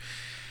stab her.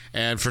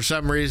 And for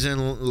some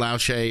reason, Lao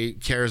Che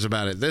cares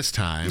about it this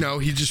time. No,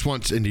 he just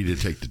wants Indy to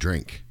take the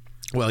drink.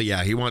 Well,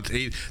 yeah,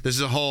 this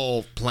is a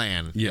whole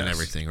plan and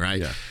everything, right?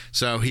 Yeah.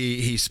 So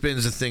he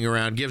spins the thing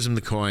around, gives him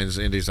the coins,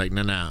 and he's like,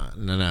 no,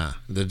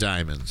 the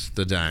diamonds.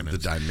 The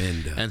diamond.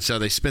 And so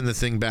they spin the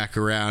thing back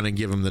around and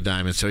give him the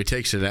diamond. So he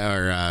takes it out,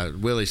 or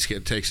Willie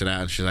takes it out,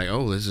 and she's like,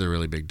 oh, this is a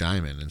really big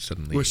diamond. And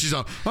suddenly, well, she's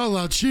all, oh,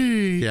 Lao Chi.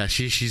 Yeah,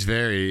 she's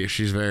very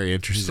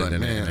interested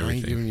in it and everything. I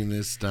ain't giving you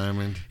this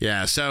diamond.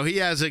 Yeah, so he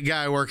has a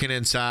guy working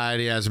inside.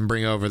 He has him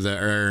bring over the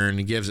urn.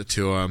 He gives it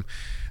to him.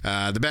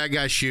 The bad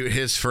guys shoot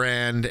his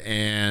friend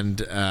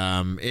and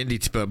Indy,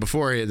 but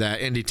before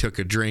that, Indy took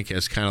a drink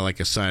as kind of like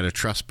a sign of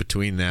trust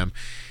between them,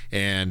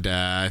 and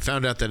I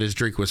found out that his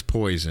drink was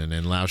poison,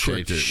 and Lao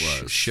Che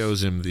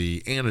shows him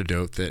the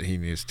antidote that he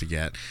needs to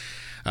get.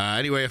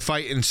 Anyway, a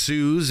fight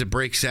ensues. It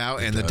breaks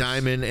out, and the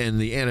diamond and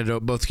the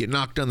antidote both get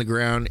knocked on the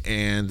ground,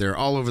 and they're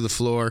all over the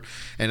floor.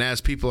 And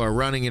as people are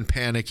running and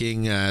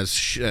panicking,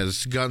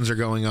 as guns are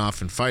going off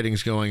and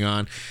fighting's going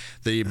on,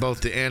 both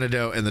the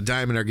antidote and the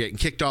diamond are getting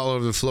kicked all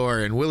over the floor.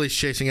 And Willie's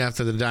chasing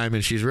after the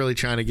diamond. She's really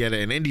trying to get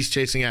it, and Indy's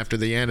chasing after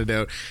the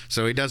antidote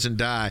so he doesn't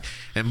die.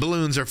 And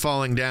balloons are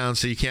falling down,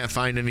 so you can't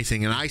find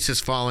anything. And ice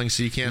is falling,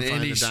 so you can't find the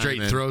diamond. Indy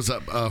straight throws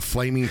up a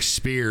flaming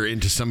spear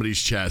into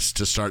somebody's chest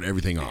to start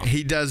everything off.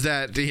 He does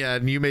that. Yeah,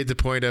 and you made the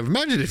point of,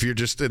 imagine if you're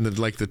just in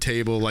the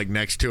table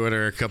next to it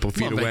or a couple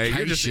feet away.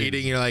 You're just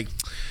eating. You're like,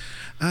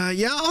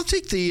 I'll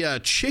take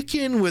the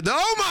chicken with.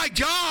 Oh my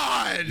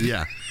God!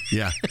 Yeah.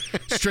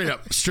 Straight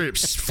up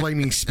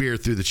flaming spear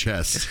through the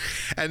chest.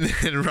 And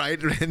then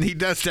and he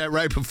does that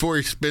right before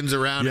he spins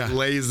around and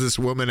lays this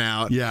woman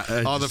out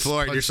on the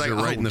floor. And you're just like,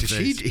 right in the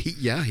face.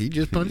 He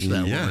just punched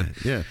that woman.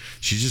 Yeah.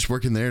 She's just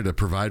working there to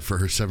provide for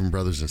her 7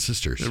 brothers and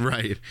sisters.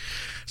 Right.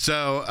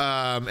 So,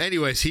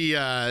 anyways, he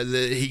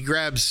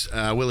grabs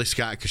Willie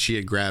Scott because she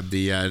had grabbed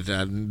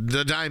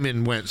the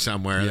diamond went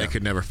somewhere. They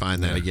could never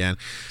find that again.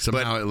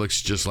 Somehow it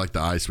looks just like the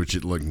ice, which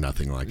it looked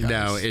nothing like ice.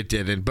 No, it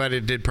didn't. But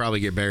it did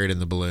probably get buried in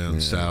the balloon.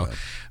 So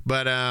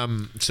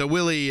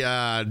Willie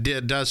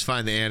does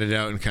find the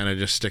antidote and kind of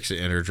just sticks it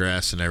in her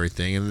dress and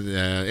everything. And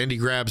Indy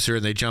grabs her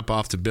and they jump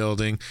off the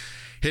building,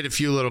 hit a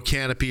few little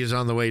canopies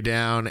on the way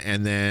down,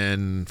 and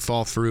then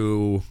fall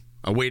through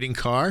a waiting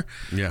car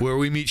where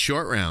we meet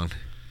Short Round.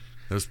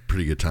 That was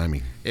pretty good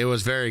timing. It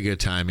was very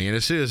good timing. And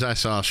as soon as I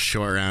saw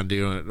Short Round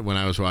doing it when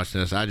I was watching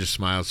this, I just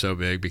smiled so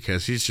big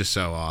because he's just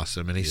so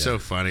awesome and he's so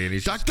funny. And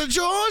he's Dr.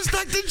 Jones!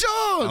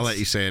 I'll let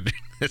you say it in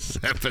this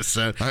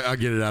episode. I'll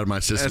get it out of my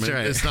system. That's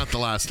right. It's not the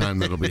last time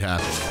that'll be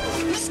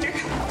happening. Mister,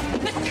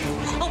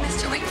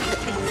 wait,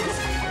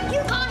 please. You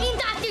call him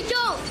Dr.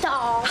 Jones.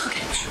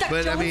 Okay.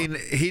 But I mean,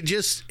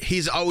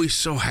 he's always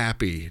so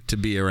happy to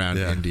be around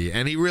Indy,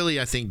 and he really,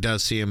 I think,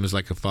 does see him as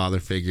like a father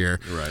figure.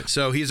 Right.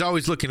 So he's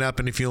always looking up,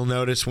 and if you'll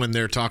notice when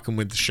they're talking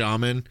with the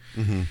shaman,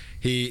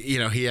 he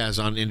has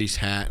on Indy's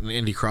hat, and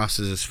Indy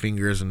crosses his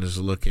fingers and is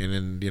looking,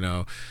 and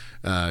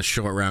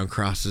Short Round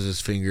crosses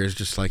his fingers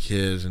just like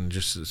his, and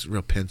just this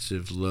real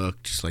pensive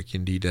look, just like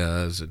Indy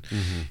does, and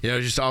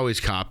just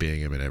always copying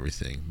him and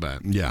everything.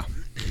 But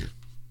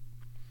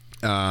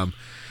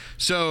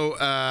So,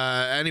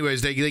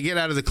 anyways, they get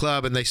out of the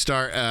club and they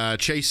start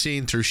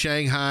chasing through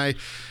Shanghai,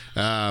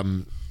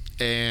 and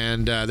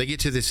they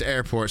get to this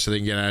airport so they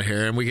can get out of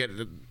here. And we get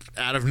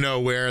out of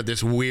nowhere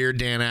this weird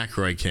Dan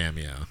Aykroyd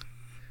cameo.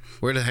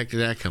 Where the heck did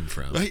that come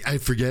from? I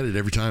forget it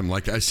every time.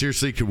 Like, I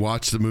seriously could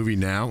watch the movie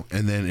now,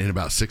 and then in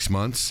about 6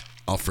 months,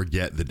 I'll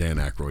forget that Dan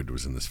Aykroyd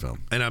was in this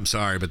film. And I'm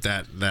sorry, but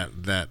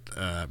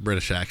that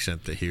British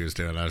accent that he was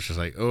doing, I was just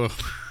like, oh.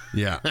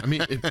 Yeah, I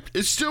mean,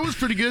 it still was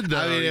pretty good, though.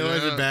 I mean, it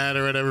wasn't bad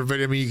or whatever,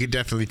 but I mean, you could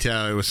definitely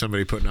tell it was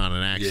somebody putting on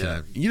an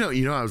accent. Yeah.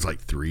 You know, I was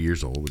like 3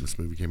 years old when this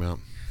movie came out.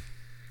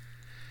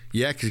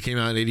 Yeah, because it came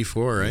out in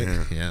 '84, right?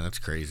 Yeah, that's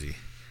crazy.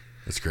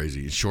 That's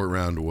crazy. Short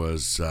Round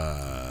was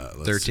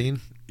 13.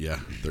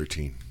 Yeah,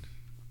 13.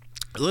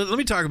 Let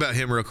me talk about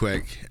him real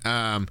quick,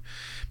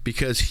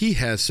 because he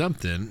has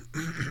something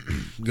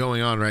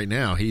going on right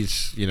now.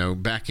 He's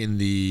back in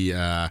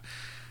the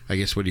I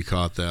guess, what do you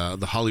call it,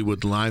 the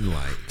Hollywood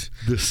limelight.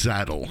 The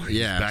saddle.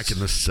 Yeah, back in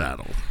the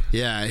saddle.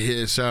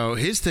 Yeah. So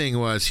his thing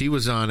was he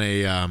was on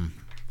a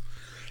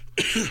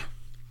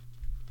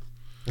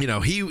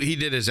he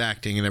did his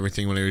acting and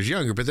everything when he was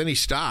younger, but then he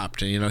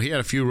stopped, and he had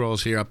a few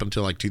roles here up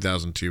until like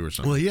 2002 or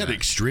something. Well, he had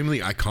extremely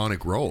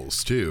iconic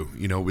roles too.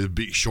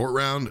 With Short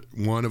Round,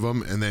 one of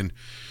them, and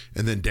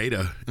then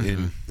Data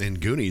in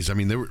Goonies. I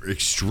mean, they were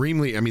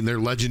extremely. I mean, they're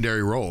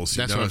legendary roles.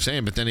 That's what I'm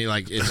saying. But then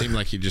it seemed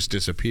like he just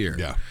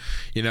disappeared. Yeah.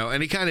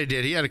 And he kind of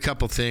did. He had a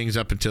couple things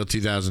up until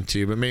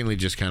 2002, but mainly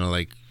just kind of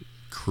like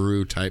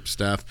crew type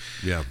stuff.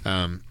 Yeah.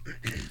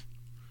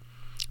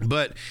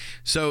 But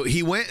so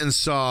he went and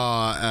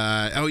saw.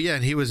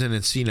 And he was in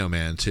Encino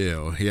Man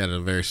too. He had a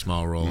very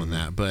small role in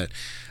that. But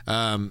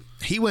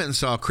he went and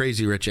saw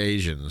Crazy Rich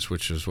Asians,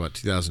 which was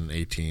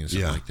 2018,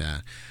 something like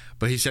that.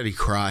 But he said he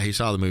cried. He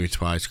saw the movie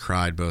twice,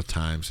 cried both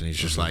times, and he's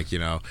just like,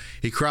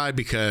 he cried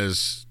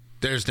because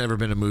there's never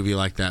been a movie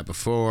like that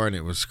before, and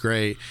it was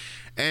great.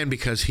 And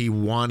because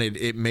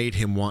it made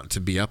him want to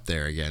be up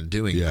there again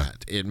doing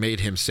that. It made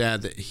him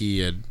sad that he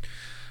had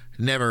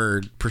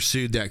never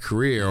pursued that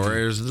career, or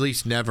it was at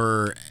least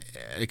never,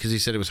 because he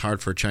said it was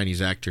hard for a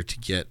Chinese actor to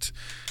get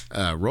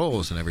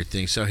roles and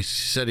everything. So he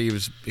said he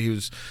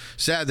was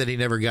sad that he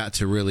never got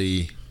to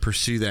really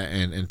pursue that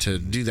and to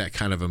do that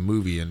kind of a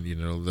movie and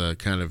the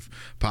kind of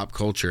pop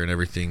culture and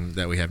everything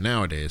that we have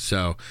nowadays.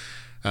 So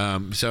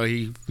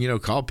he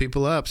called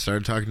people up,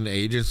 started talking to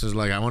agents, and was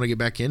like, I want to get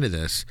back into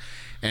this.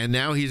 And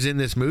now he's in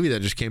this movie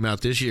that just came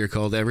out this year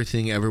called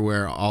Everything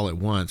Everywhere All at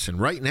Once.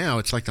 And right now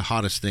it's like the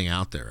hottest thing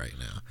out there right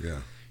now.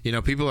 Yeah.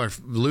 People are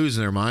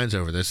losing their minds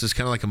over this. It's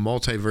kind of like a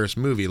multiverse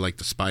movie, like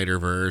the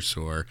Spider-Verse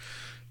or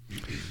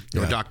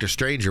Doctor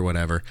Strange or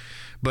whatever.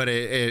 But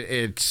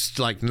it's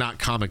like not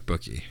comic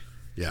booky.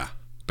 Yeah.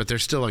 But they're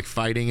still like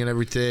fighting and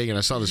everything. And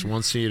I saw this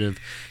one scene of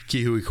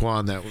Ke Huy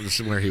Quan that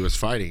was where he was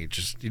fighting.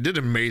 He did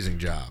an amazing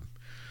job.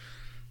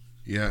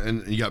 Yeah,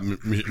 and you got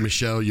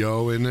Michelle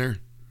Yeoh in there.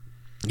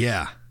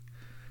 Yeah.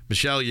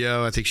 Michelle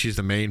Yeoh, I think she's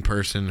the main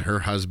person. Her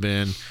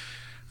husband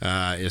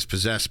is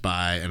possessed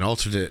by an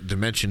alternate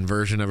dimension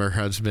version of her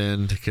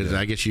husband, because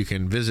I guess you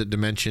can visit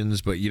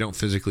dimensions, but you don't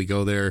physically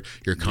go there.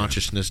 Your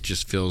consciousness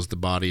just fills the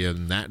body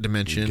in that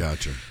dimension.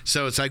 Gotcha.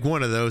 So it's like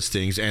one of those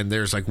things, and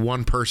there's like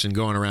one person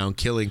going around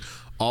killing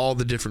all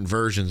the different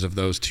versions of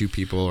those two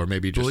people, or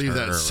maybe just believe her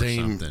that or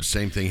something.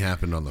 same thing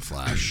happened on The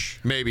Flash.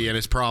 Maybe, and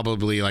it's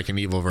probably like an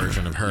evil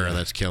version of her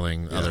that's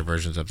killing other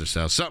versions of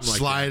themselves. Something like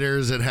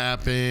Sliders that. It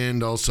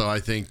happened. Also, I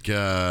think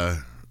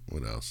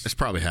what else? It's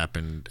probably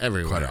happened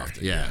everywhere. Quite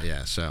often.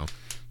 Yeah. So,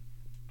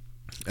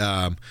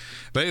 but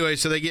anyway,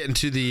 so they get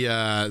into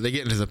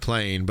the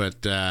plane,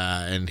 but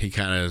and he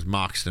kind of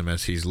mocks them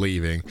as he's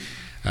leaving,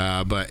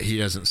 but he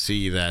doesn't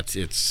see that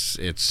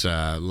it's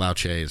Lao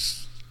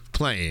Che's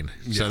plane.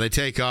 So they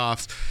take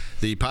off.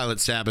 The pilot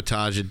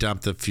sabotage it,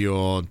 dump the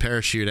fuel, and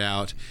parachute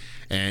out.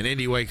 And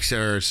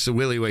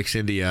Willie wakes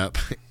Indy up,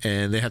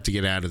 and they have to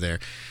get out of there.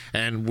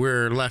 And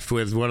we're left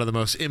with one of the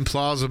most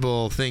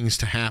implausible things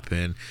to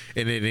happen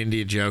in an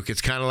Indy joke.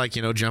 It's kind of like,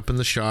 jumping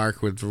the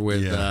shark with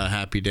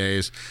Happy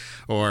Days,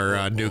 or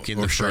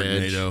nuking the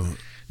fridge. Sharknado.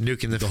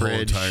 Nuking the whole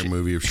fridge. entire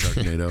movie of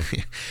Sharknado.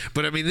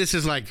 But I mean, this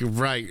is like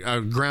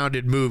a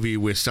grounded movie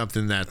with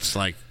something that's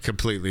like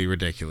completely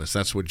ridiculous.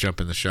 That's what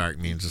jumping the shark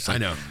means. It's like, I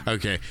know.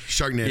 Okay,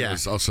 Sharknado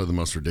is also the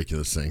most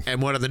ridiculous thing. and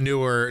one of the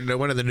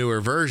newer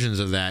versions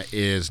of that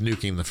is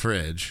nuking the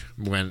fridge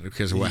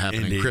because of what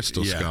happened in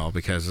Crystal Skull.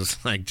 Because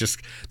it's like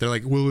they're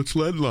like, well, it's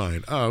lead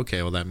line. Oh,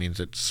 okay. Well, that means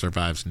it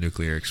survives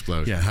nuclear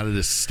explosion. Yeah. How did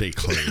this stay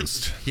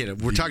closed?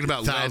 We're talking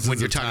about lead when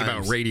you're talking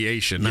about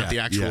radiation, not the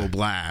actual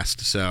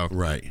blast. So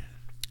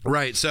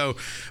Right, so,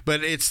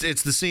 but it's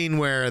the scene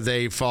where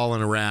they fall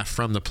in a raft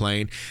from the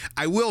plane.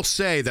 I will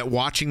say that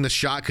watching the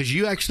shot, because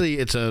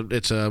it's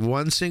a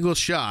one single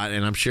shot,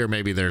 and I'm sure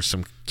maybe there's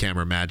some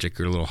camera magic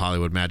or a little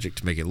Hollywood magic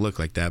to make it look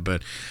like that,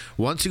 but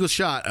one single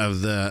shot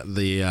of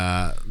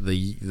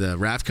the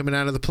raft coming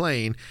out of the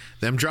plane,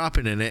 them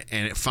dropping in it,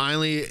 and it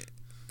finally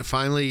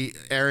finally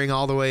airing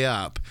all the way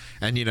up,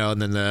 and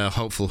and then the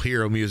hopeful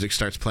hero music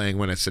starts playing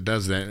when it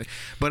does that.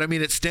 But I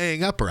mean, it's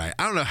staying upright.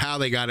 I don't know how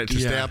they got it to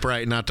stay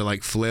upright, not to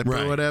like flip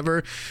or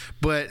whatever,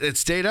 but it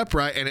stayed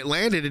upright and it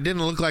landed. It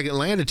didn't look like it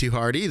landed too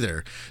hard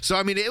either. So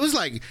I mean, it was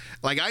like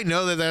I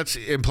know that that's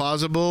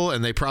implausible,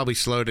 and they probably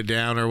slowed it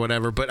down or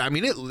whatever. But I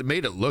mean, it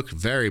made it look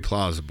very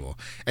plausible,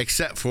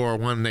 except for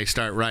when they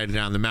start riding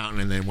down the mountain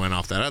and then went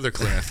off that other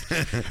cliff.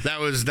 that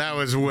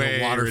was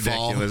way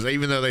ridiculous.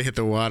 Even though they hit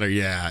the water,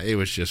 it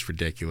was just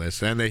ridiculous.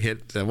 Then they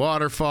hit the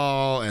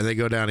waterfall and they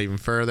go down even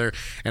further.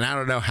 And I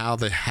don't know how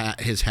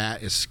his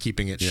hat is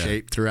keeping its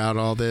shape throughout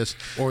all this.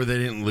 Or they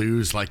didn't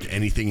lose like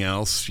anything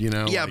else,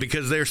 Yeah,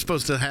 because they're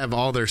supposed to have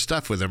all their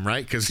stuff with them,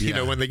 right? Because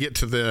when they get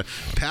to the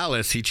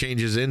palace, he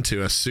changes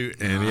into a suit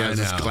and he has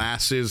his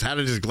glasses. How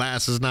did his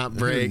glasses not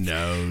break? Who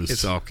knows?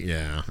 It's all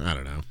I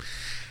don't know.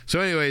 So,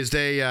 anyways,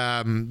 they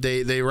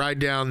ride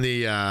down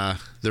the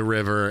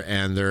river,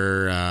 and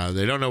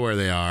they don't know where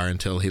they are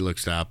until he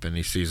looks up and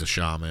he sees a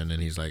shaman,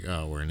 and he's like,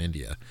 "Oh, we're in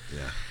India."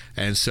 Yeah.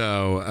 And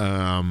so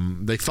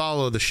they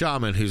follow the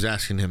shaman, who's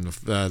asking them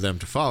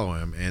to follow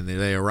him, and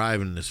they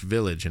arrive in this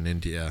village in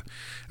India,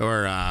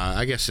 or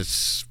I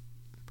guess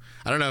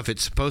I don't know if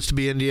it's supposed to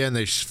be India and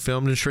they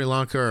filmed in Sri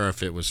Lanka, or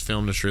if it was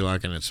filmed in Sri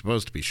Lanka and it's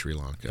supposed to be Sri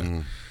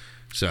Lanka.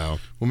 So, well,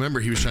 remember,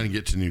 he was trying to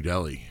get to New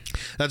Delhi.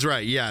 That's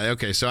right. Yeah.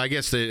 Okay. So I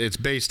guess it's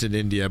based in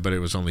India, but it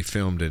was only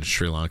filmed in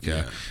Sri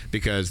Lanka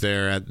because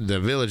they're at the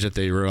village that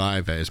they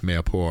arrive at is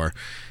Mayapur,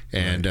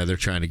 and they're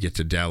trying to get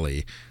to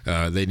Delhi.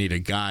 They need a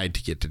guide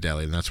to get to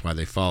Delhi, and that's why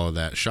they follow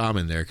that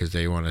shaman there, because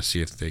they want to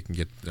see if they can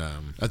get.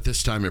 At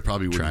this time, it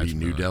probably wouldn't be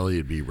New Delhi;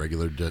 it'd be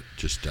regular,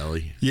 just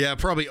Delhi. Yeah,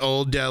 probably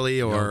old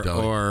Delhi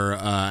or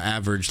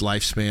average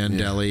lifespan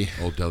Delhi.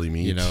 Old Delhi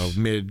means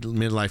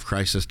midlife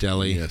crisis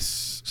Delhi.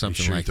 Yes.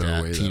 Something like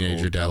that.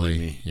 Teenager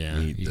Delhi. Yeah,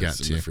 you got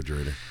to.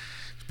 Refrigerator.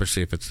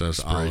 Especially if it's those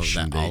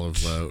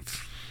olive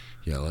loaf.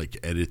 Yeah, like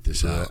edit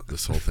this out,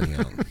 this whole thing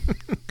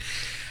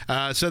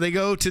out. So they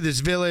go to this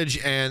village,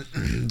 and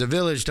the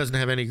village doesn't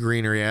have any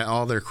greenery.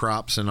 All their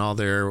crops and all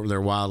their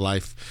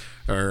wildlife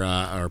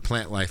or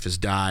plant life has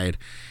died.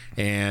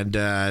 And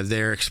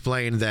they're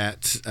explained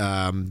that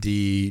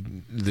the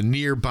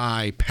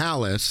nearby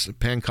palace,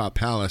 Pankot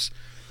Palace,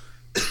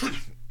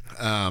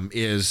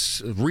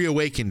 is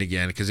reawakened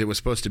again because it was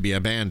supposed to be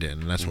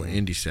abandoned, and that's what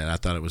Indy said. I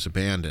thought it was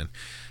abandoned.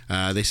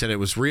 They said it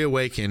was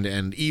reawakened,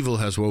 and evil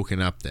has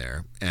woken up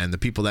there. And the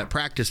people that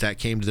practiced that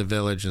came to the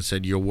village and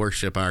said, "You'll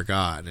worship our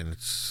god," and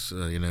it's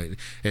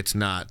it's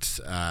not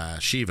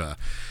Shiva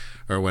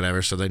or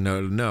whatever. So they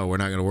know, no, we're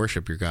not going to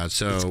worship your god.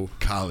 So it's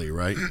Kali,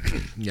 right?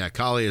 Yeah,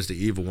 Kali is the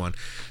evil one.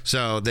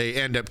 So they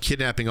end up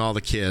kidnapping all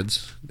the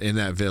kids in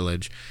that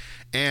village.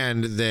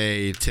 And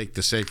they take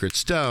the sacred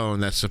stone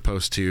that's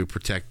supposed to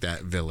protect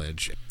that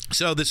village.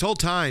 So this whole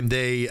time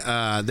they're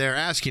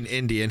asking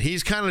Indy, and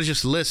he's kind of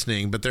just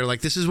listening, but they're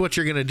like, "This is what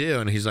you're gonna do,"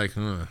 and he's like,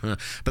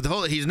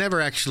 But he's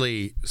never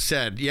actually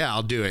said, "Yeah,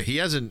 I'll do it." He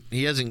hasn't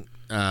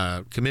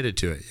committed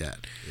to it yet.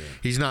 Yeah.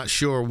 He's not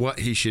sure what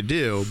he should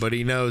do, but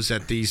he knows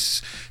that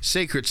these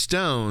sacred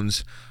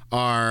stones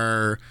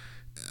are,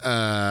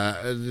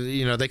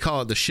 they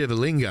call it the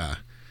Shivalinga.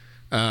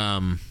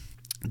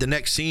 The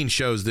next scene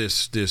shows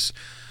this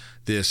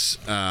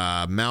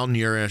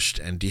malnourished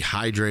and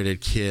dehydrated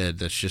kid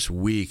that's just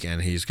weak,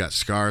 and he's got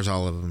scars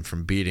all over him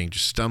from beating,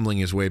 just stumbling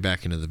his way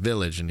back into the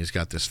village, and he's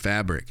got this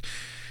fabric,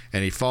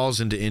 and he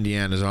falls into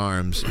Indiana's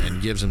arms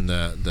and gives him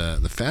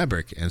the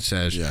fabric and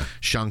says,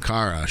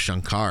 "Shankara,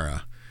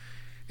 Shankara."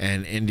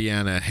 And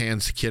Indiana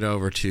hands the kid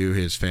over to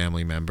his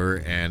family member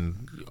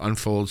and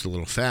unfolds the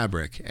little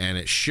fabric, and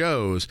it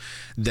shows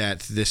that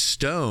this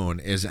stone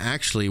is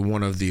actually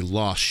one of the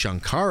lost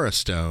Shankara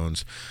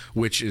stones,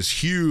 which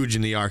is huge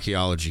in the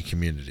archaeology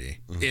community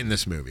in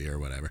this movie or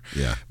whatever.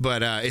 Yeah.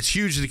 But it's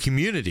huge to the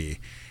community.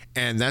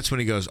 And that's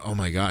when he goes, "Oh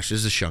my gosh,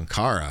 this is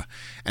Shankara."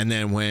 And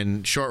then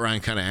when Short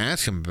Ryan kind of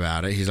asks him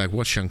about it, he's like,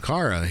 "What's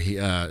Shankara?"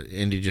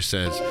 Indy just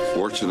says,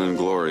 "Fortune and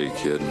glory,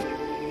 kid.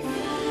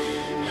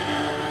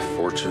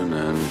 Fortune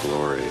and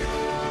glory."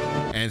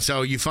 And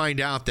so you find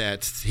out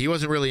that he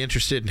wasn't really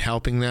interested in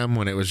helping them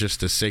when it was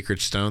just a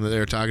sacred stone that they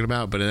were talking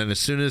about. But then as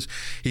soon as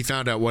he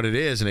found out what it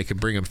is, and it could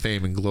bring him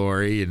fame and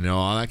glory and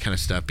all that kind of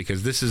stuff,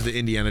 because this is the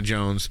Indiana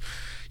Jones,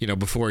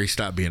 before he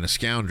stopped being a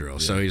scoundrel.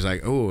 Yeah. So he's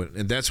like, oh,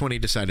 and that's when he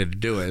decided to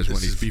do it.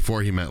 This is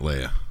before he met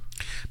Leia.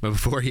 But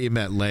before he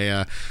met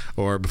Leia,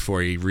 or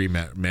before he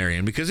re-met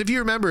Marion. Because if you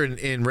remember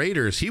in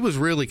Raiders, he was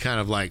really kind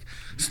of like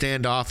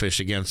standoffish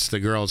against the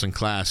girls in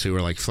class who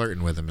were like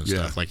flirting with him and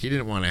stuff. Like he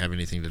didn't want to have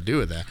anything to do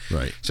with that.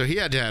 Right. So he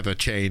had to have a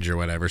change or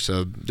whatever.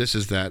 So this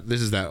is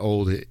that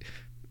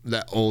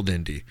old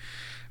Indy.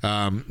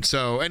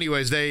 So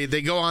anyways,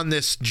 they go on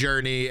this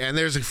journey, and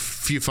there's a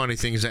few funny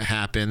things that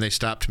happen. They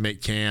stop to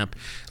make camp.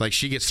 Like,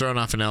 she gets thrown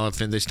off an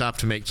elephant. They stop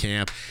to make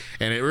camp,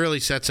 and it really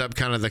sets up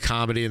kind of the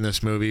comedy in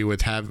this movie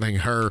with having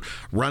her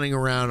running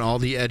around all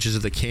the edges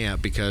of the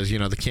camp, because, you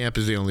know, the camp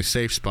is the only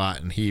safe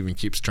spot, and he even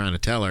keeps trying to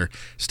tell her,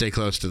 stay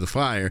close to the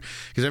fire,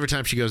 because every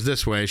time she goes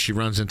this way, she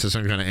runs into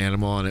some kind of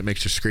animal, and it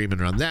makes her scream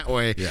and run that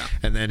way. Yeah.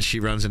 And then she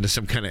runs into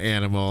some kind of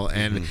animal,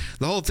 and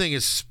the whole thing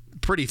is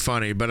pretty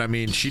funny, but I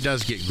mean, she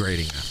does get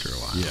grating after a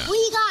while. Yeah. What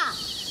you got?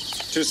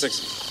 2 6.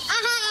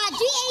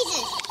 3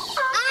 aces.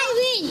 I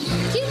win.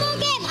 2 more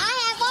game. I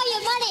have all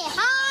your money.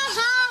 Ha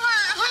ha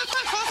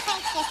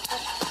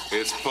ha.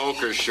 It's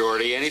poker,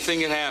 Shorty. Anything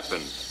can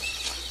happen.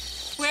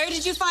 Where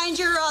did you find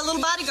your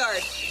little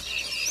bodyguard?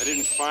 I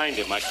didn't find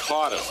him. I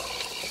caught him.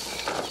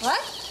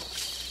 What?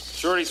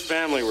 Shorty's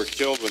family were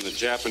killed when the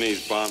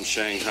Japanese bombed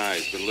Shanghai.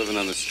 He's been living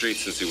on the street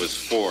since he was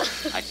 4.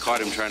 I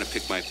caught him trying to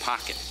pick my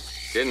pocket.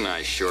 Didn't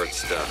I, short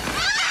stuff?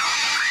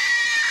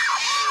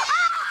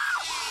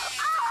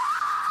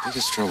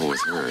 Biggest trouble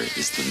with her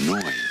is the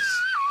noise.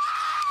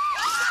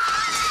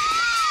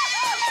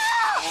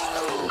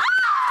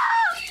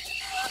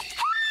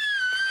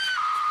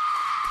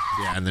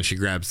 Yeah, and then she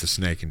grabs the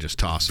snake and just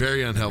tosses it.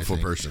 Very unhelpful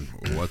person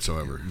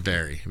whatsoever.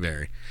 Very,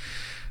 very.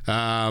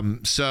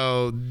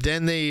 So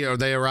then they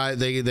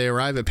arrive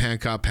at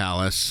Pankot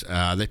Palace.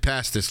 They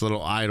pass this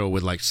little idol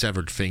with like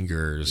severed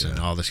fingers and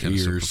all this kind of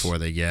stuff before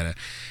they get it,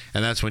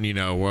 and that's when you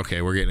know,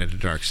 okay, we're getting into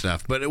dark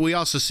stuff. But we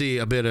also see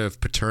a bit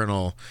of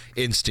paternal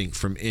instinct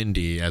from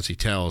Indy as he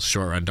tells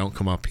Short Run, "Don't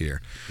come up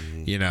here."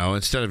 You know,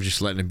 instead of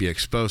just letting him be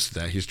exposed to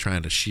that, he's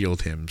trying to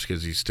shield him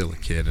because he's still a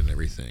kid and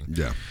everything.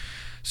 Yeah.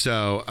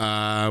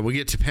 So we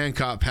get to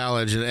Pankot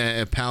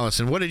Palace,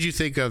 and what did you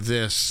think of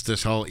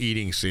this whole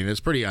eating scene? It's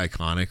pretty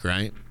iconic,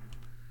 right?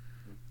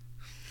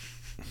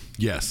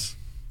 Yes.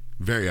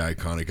 Very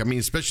iconic. I mean,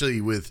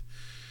 especially with,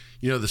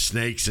 you know, the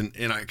snakes, and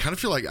I kind of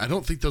feel like I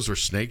don't think those were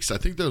snakes. I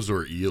think those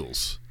were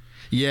eels.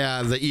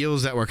 Yeah, the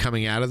eels that were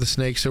coming out of the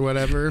snakes or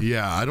whatever.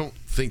 Yeah, I don't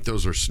think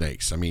those were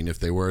snakes. I mean, if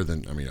they were,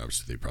 then, I mean,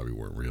 obviously they probably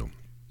weren't real.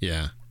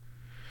 Yeah.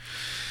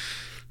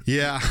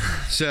 Yeah,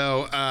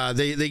 so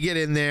they get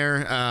in there.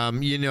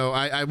 You know,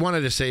 I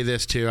wanted to say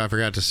this too. I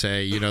forgot to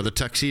say, you know, the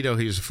tuxedo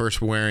he was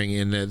first wearing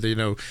in the, you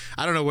know,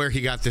 I don't know where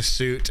he got this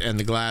suit and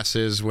the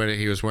glasses, what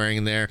he was wearing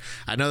in there.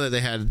 I know that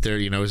they had their,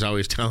 you know, he's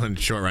always telling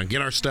Short Run,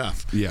 get our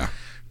stuff. Yeah.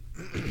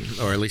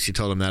 Or at least he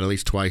told him that at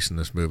least twice in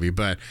this movie.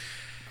 But,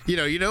 you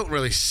know, you don't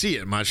really see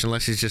it much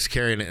unless he's just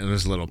carrying it in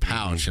his little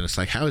pouch. And it's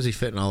like, how is he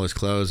fitting all his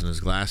clothes and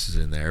his glasses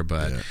in there?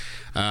 But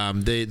I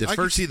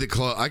could see the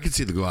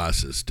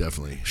glasses,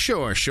 definitely.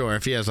 Sure.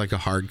 If he has like a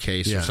hard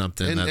case or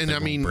something. And I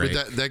mean,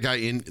 with that guy,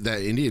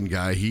 that Indian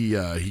guy, he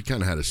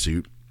kind of had a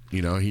suit.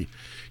 You know, you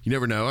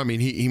never know. I mean,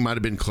 he might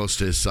have been close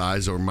to his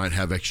size, or might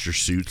have extra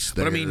suits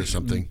there, or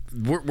something.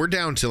 We're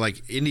down to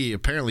like, Indy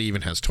apparently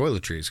even has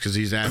toiletries, because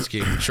he's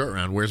asking Short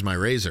Round, "Where's my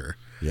razor?"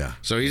 Yeah.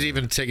 So he's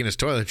even taking his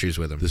toiletries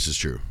with him. This is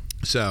true.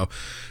 So,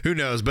 who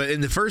knows? But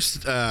in the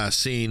first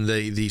scene,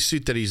 the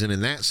suit that he's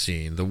in that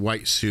scene, the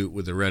white suit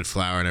with the red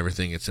flower and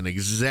everything, it's an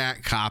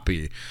exact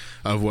copy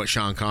of what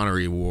Sean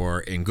Connery wore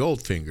in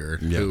Goldfinger,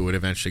 who would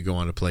eventually go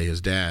on to play his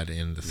dad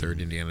in the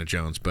third Indiana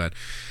Jones. But,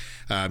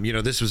 you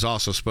know, this was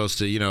also supposed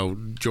to, you know,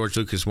 George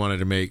Lucas wanted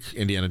to make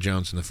Indiana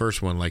Jones in the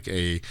first one like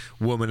a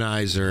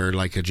womanizer,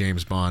 like a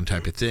James Bond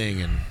type of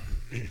thing, and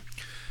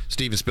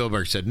Steven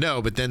Spielberg said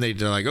no, but then they're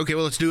like, okay,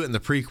 well, let's do it in the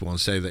prequel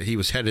and say that he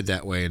was headed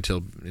that way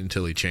until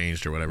he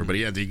changed or whatever. But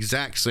he had the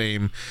exact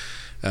same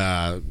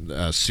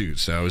suit,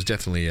 so it was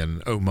definitely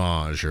an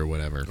homage or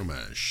whatever.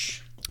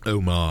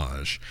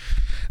 Homage.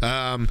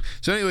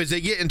 So, anyways,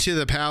 they get into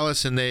the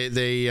palace, and they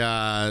they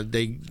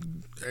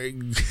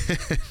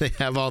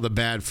have all the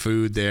bad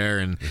food there,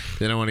 and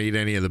they don't want to eat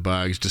any of the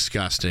bugs.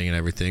 Disgusting and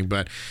everything.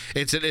 But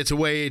it's a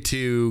way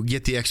to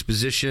get the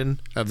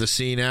exposition of the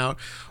scene out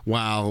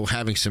while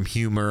having some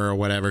humor or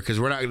whatever,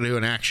 because we're not going to do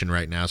an action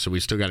right now, so we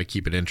still got to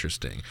keep it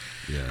interesting.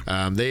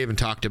 Yeah. They even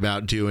talked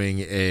about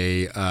doing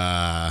a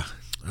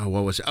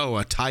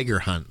tiger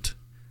hunt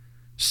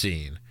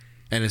scene.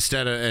 And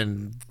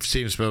and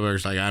Steven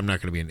Spielberg's like, I'm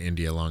not going to be in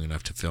India long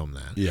enough to film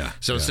that. Yeah.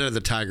 So instead of the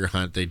tiger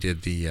hunt, they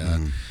did the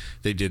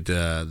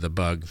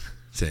bug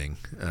thing.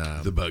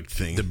 The bug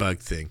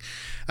thing.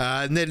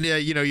 And then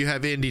you know, you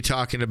have Indy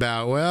talking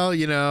about, well,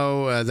 you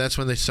know, that's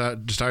when they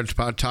started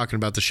talking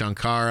about the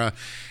Shankara,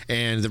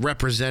 and the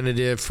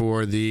representative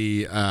for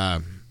the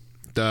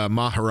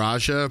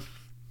Maharaja,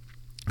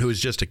 who was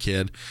just a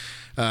kid,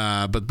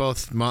 but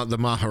both the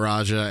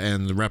Maharaja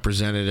and the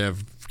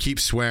representative keep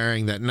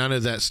swearing that none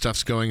of that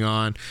stuff's going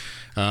on.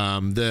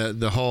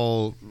 The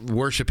whole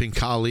worshiping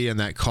Kali and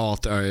that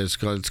cult it's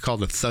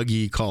called a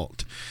Thuggee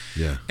cult.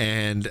 Yeah.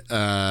 And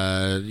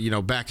you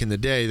know, back in the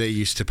day, they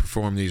used to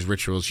perform these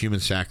rituals, human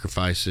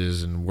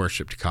sacrifices, and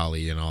worship to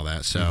Kali and all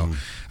that. So,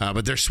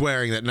 but they're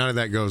swearing that none of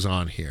that goes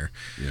on here.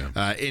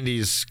 Yeah.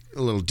 Indy's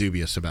a little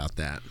dubious about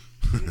that.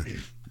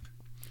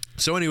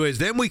 So anyways,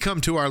 then we come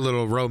to our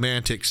little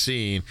romantic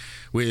scene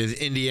with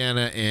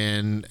Indiana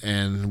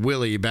and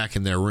Willie back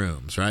in their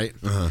rooms, right?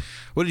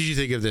 What did you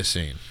think of this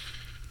scene?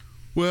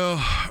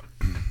 Well,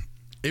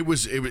 it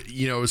was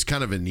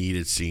kind of a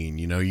needed scene.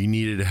 You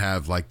needed to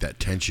have like that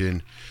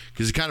tension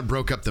because it kind of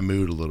broke up the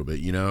mood a little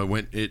bit.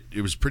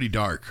 It was pretty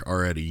dark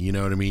already. You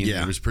know what I mean?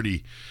 Yeah. It was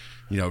pretty,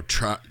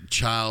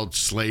 child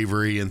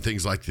slavery and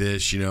things like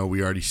this.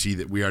 We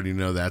already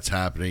know that's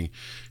happening.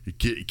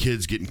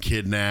 Kids getting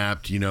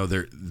kidnapped.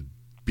 They're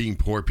being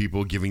poor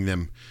people, giving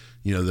them,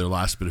 their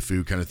last bit of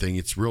food kind of thing.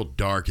 It's real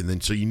dark, and then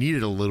so you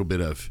needed a little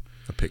bit of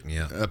A pick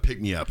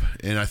me up,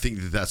 and I think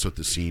that's what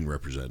the scene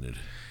represented.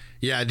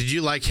 Yeah, did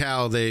you like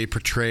how they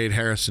portrayed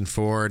Harrison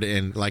Ford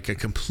in like a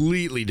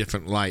completely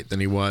different light than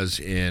he was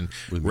in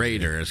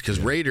Raiders? Because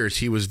Raiders,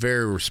 he was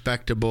very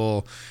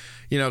respectable,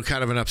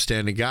 kind of an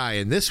upstanding guy.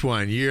 In this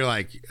one, you're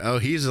like, oh,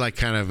 he's like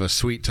kind of a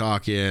sweet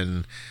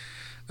talking,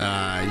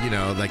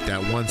 like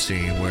that one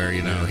scene where,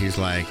 he's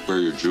like, Wear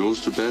your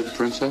jewels to bed,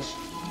 princess?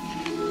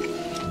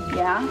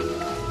 Yeah?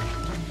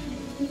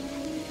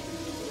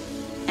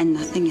 And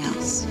nothing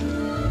else.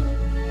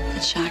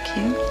 It shock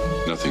you?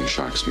 Nothing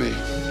shocks me.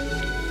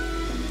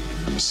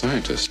 I'm a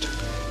scientist.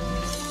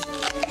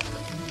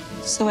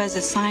 So as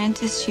a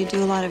scientist, you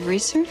do a lot of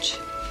research?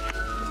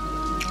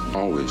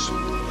 Always.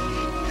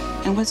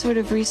 And what sort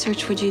of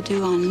research would you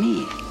do on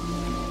me?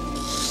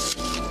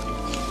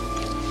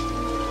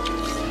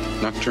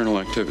 Nocturnal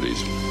activities.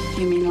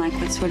 You mean like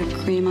what sort of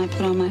cream I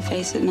put on my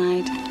face at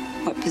night?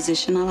 What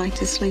position I like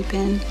to sleep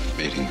in?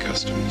 Mating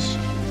customs.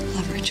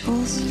 Love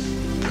rituals?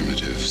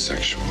 Primitive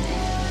sexual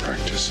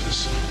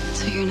practices.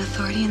 So you're an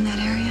authority in that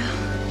area?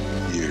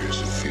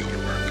 Years of field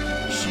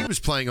work. She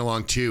was playing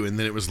along too, and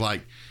then it was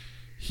like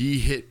he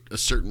hit a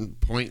certain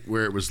point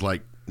where it was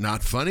like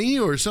not funny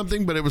or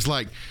something, but it was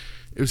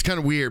kind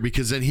of weird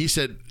because then he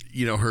said,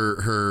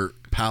 her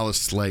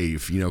palace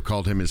slave,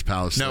 called him his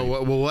palace slave.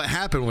 no, well, what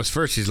happened was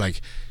first he's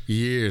like,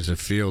 years of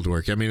field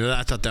work. I mean,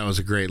 I thought that was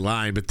a great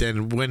line, but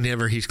then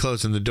whenever he's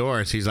closing the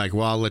doors, he's like,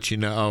 well, I'll let you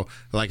know.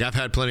 Like, I've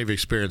had plenty of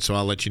experience, so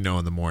I'll let you know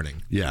in the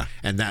morning. Yeah.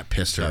 And that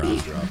pissed her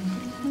off.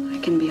 I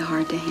can be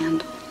hard to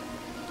handle,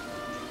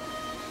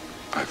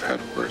 I've had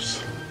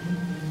worse.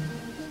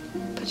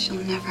 but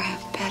you'll never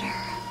have better.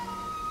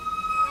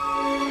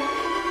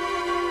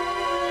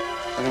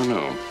 I don't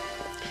know.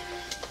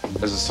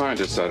 As a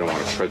scientist, I don't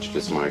want to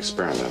prejudice my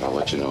experiment. I'll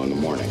let you know in the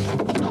morning.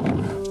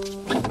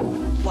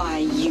 Why,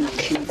 you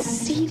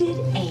conceited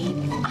ape.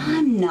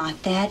 I'm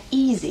not that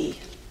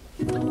easy.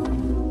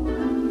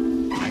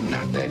 I'm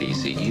not that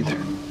easy either.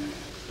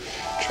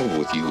 Trouble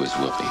with you is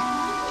Willie.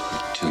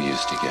 You're too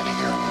used to getting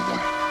your own way.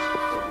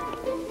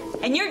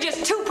 And you're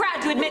just too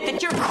proud to admit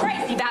that you're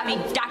crazy about me,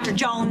 Dr.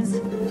 Jones.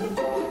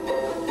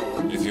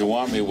 If you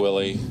want me,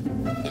 Willie,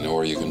 you know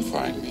where you can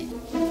find me.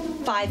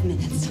 5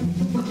 minutes.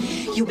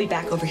 You'll be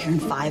back over here in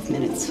 5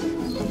 minutes.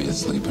 I'll be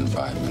asleep in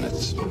 5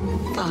 minutes.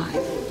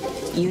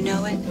 5. You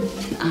know it,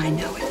 and I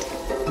know it.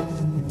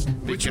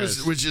 Which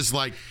is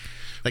like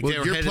Like, they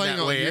were headed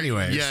that way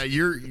anyways. Yeah,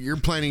 you're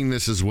planning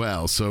this as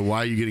well. So why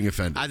are you getting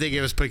offended? I think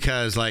it was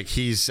because, like,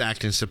 he's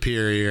acting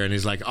superior and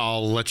he's like,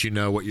 I'll let you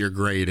know what your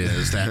grade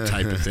is, that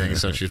type of thing.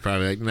 So she's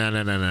probably like, no,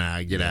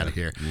 get out of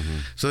here. Mm-hmm.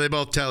 So they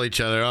both tell each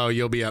other, oh,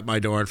 you'll be at my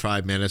door in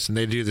 5 minutes. And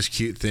they do this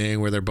cute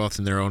thing where they're both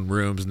in their own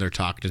rooms and they're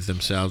talking to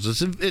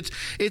themselves.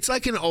 It's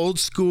like an old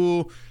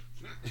school...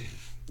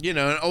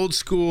 an old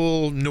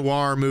school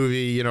noir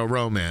movie,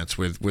 romance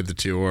with the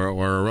two, or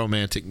a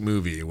romantic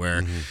movie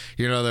where,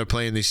 they're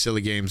playing these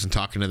silly games and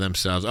talking to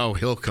themselves. Oh,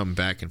 he'll come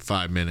back in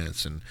 5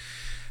 minutes. And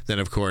then,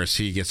 of course,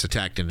 he gets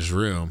attacked in his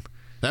room.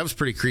 That was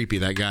pretty creepy,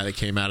 that guy that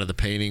came out of the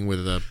painting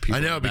with the people. I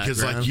know, in the because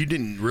background. like you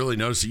didn't really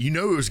notice it. You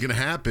know it was going to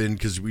happen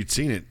because we'd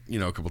seen it,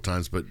 a couple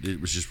times, but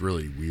it was just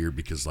really weird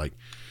because like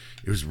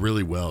it was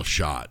really well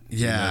shot. Yeah.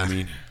 You know what I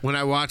mean? When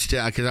I watched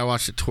it, because I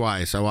watched it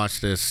twice. I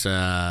watched this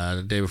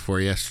the day before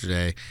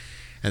yesterday,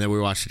 and then we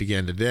watched it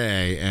again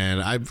today,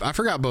 and I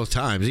forgot both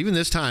times. Even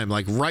this time,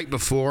 like right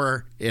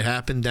before it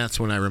happened, that's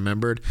when I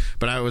remembered.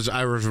 But I was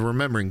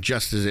remembering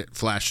just as it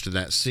flashed to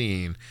that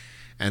scene,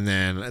 and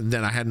then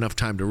I had enough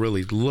time to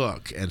really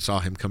look and saw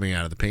him coming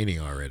out of the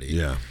painting already.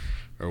 Yeah.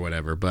 Or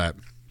whatever. But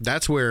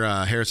that's where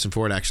Harrison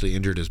Ford actually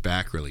injured his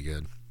back really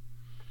good.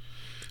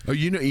 Oh,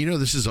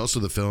 this is also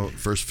the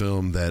first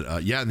film that,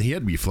 and he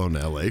had to be flown to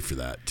L.A. for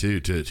that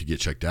too, to get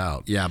checked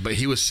out. Yeah, but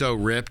he was so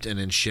ripped and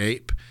in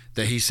shape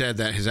that he said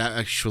that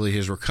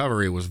his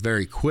recovery was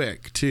very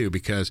quick too,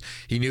 because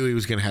he knew he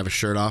was going to have a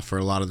shirt off for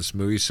a lot of this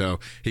movie, so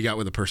he got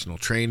with a personal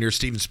trainer.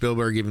 Steven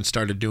Spielberg even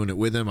started doing it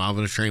with him. I'm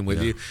going to train with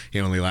you.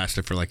 He only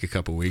lasted for like a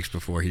couple weeks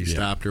before he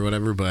stopped or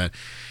whatever, but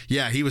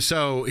yeah, he was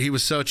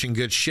such in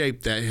good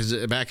shape that his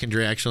back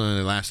injury actually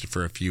only lasted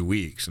for a few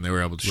weeks, and they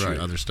were able to shoot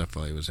other stuff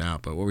while he was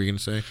out. But what were you going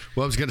to say?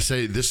 Well, I was going to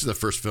say this is the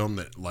first film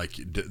that like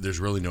there's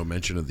really no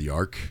mention of the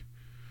Ark.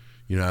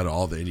 Out of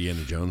all the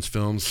Indiana Jones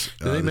films,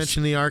 did they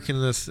mention the Ark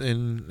in Last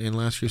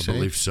Crusade? I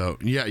believe so.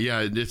 Yeah.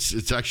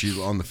 It's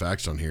actually on the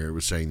facts on here. It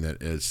was saying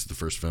that it's the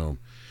first film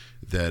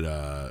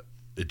that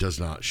it does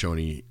not show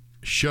any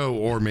show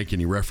or make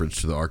any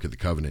reference to the Ark of the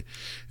Covenant.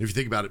 If you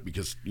think about it,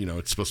 because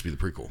it's supposed to be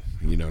the prequel.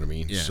 You know what I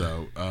mean? Yeah.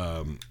 So,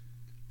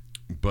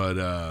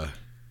 but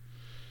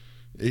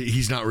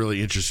he's not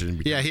really interested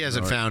in. Yeah, he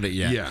hasn't found it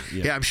yet.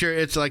 Yeah. I'm sure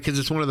it's like because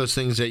it's one of those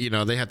things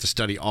that they have to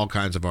study all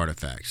kinds of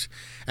artifacts,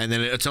 and then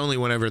it's only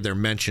whenever they're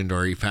mentioned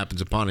or he happens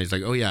upon it, he's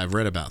like, oh yeah, I've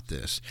read about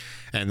this,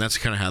 and that's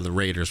kind of how the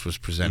Raiders was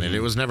presented. Mm-hmm.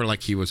 It was never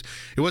like it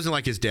wasn't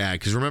like his dad,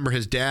 because remember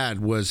his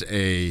dad was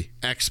a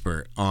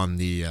expert on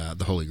the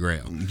Holy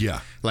Grail.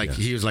 Yeah,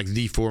 he was like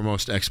the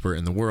foremost expert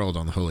in the world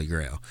on the Holy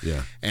Grail.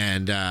 Yeah,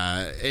 and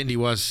Indy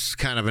was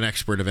kind of an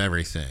expert of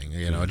everything,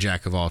 a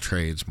jack of all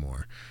trades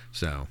more.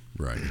 So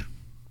right.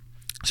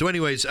 So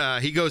anyways,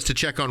 he goes to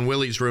check on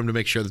Willie's room to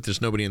make sure that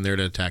there's nobody in there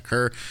to attack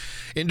her.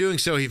 In doing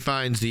so, he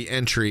finds the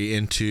entry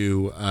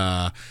into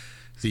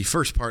the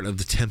first part of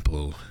the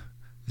temple,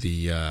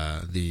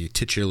 the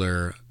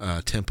titular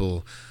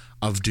Temple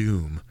of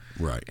Doom.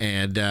 Right.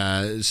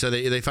 And so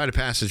they find a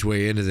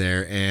passageway into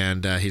there,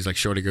 and he's like,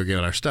 Shorty, go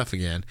get our stuff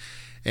again.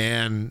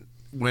 And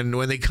when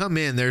they come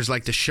in, there's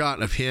like the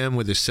shot of him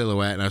with his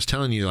silhouette, and I was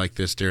telling you like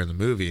this during the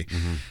movie,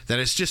 that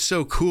it's just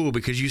so cool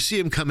because you see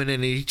him coming in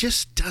and he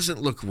just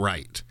doesn't look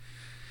right.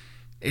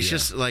 It's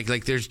just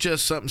like there's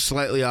just something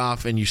slightly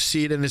off, and you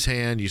see it in his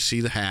hand, you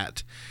see the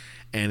hat,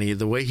 and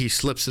the way he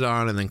slips it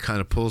on and then kind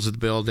of pulls the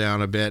bill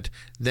down a bit,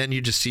 then you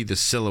just see the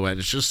silhouette.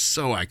 It's just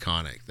so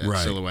iconic, that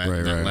silhouette,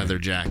 and that leather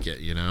jacket,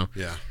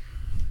 Yeah.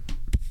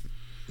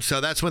 So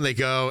that's when they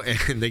go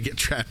and they get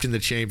trapped in the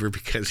chamber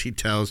because he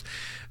tells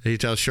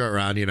Short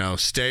Round,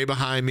 stay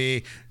behind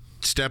me,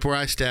 step where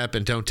I step,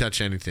 and don't touch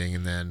anything.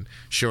 And then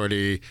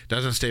Shorty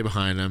doesn't stay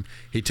behind him.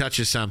 He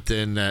touches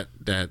something that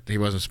he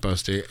wasn't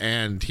supposed to,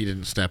 and he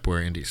didn't step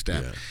where Indy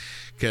stepped.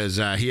 Because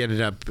he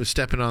ended up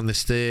stepping on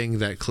this thing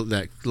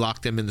that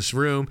locked them in this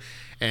room,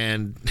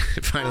 and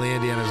finally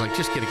Indiana's like,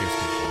 just get against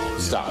the wall.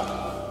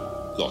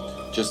 Stop.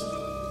 Look, just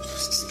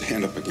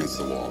stand up against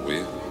the wall, will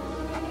you?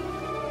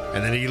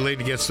 And then he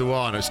leaned against the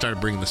wall, and it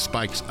started bringing the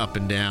spikes up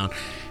and down.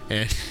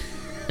 And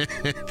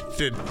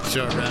then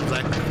Short Round's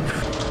like, You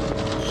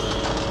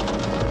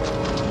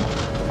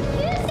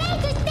say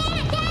to stand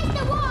against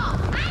the wall.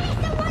 I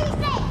listen what you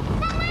say.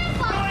 Not my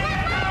fault.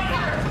 Not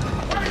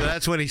my fault. so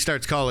that's when he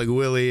starts calling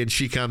Willie, and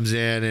she comes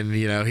in, and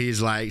she's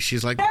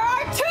like, There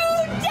are 2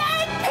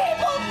 dead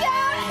people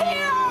down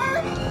here!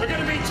 There are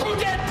gonna be 2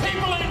 dead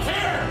people in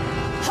here!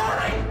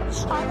 Hurry!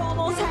 I've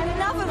almost had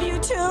enough of you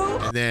two.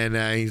 and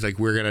then he's like,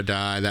 we're gonna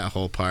die. That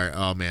whole part,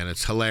 oh man,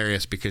 it's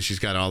hilarious because she's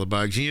got all the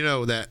bugs. You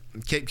know that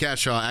Kate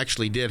Catshaw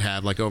actually did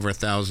have like over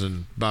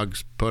 1,000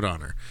 bugs put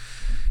on her,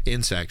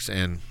 insects,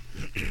 and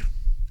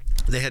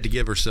they had to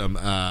give her some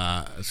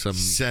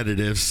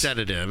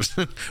sedatives.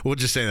 We'll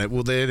just say that.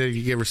 Well, they had to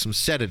give her some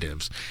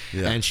sedatives,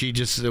 and she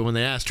just, when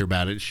they asked her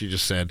about it, she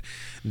just said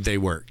they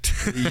worked.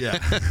 Yeah.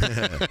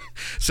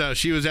 So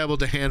she was able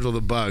to handle the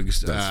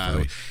bugs. That's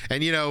funny.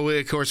 And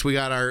of course, you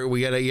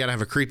gotta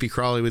have a creepy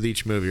crawly with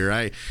each movie,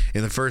 right?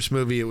 In the first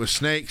movie, it was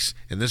snakes.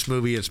 In this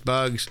movie, it's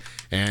bugs.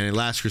 And in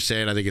Last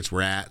Crusade, I think it's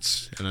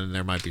rats. And then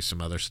there might be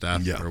some other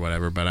stuff or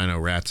whatever, but I know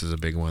rats is a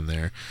big one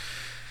there.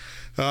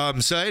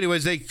 So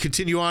anyways, they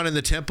continue on in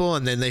the temple,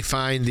 and then they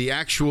find the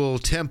actual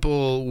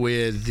temple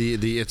with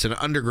it's an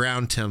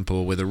underground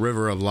temple with a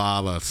river of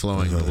lava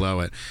flowing below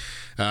it.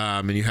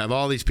 And you have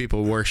all these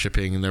people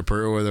worshiping, and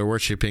they're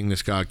worshiping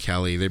this god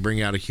Kelly. They bring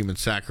out a human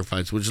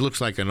sacrifice, which looks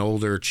like an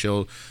older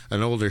child,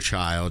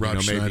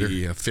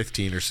 maybe a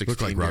 15 or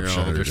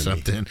 16-year-old or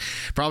something.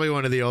 Probably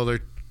one of the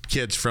older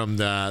kids from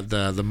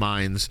the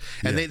mines,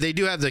 and they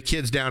do have the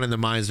kids down in the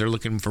mines. They're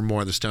looking for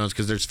more of the stones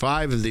because there's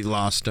 5 of the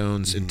lost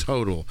stones in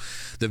total.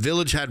 The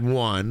village had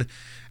 1.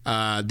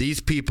 These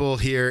people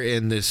here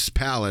in this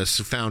palace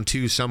found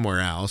 2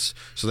 somewhere else,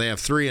 so they have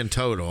 3 in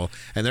total,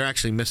 and they're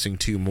actually missing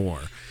 2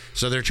 more.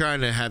 So they're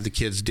trying to have the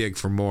kids dig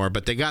for more,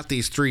 but they got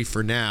these 3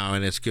 for now,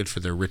 and it's good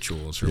for their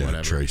rituals or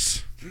whatever.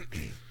 Trace.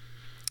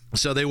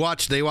 So they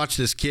watch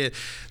this kid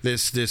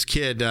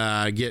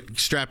get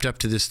strapped up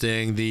to this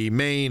thing. The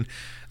main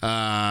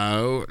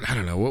I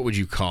don't know, what would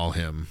you call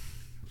him?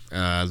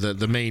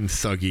 The main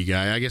thuggy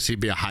guy. I guess he'd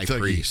be a high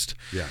priest.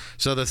 Yeah.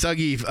 So the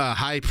thuggy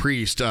high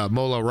priest,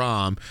 Mola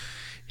Ram,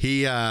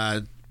 he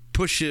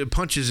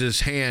punches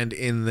his hand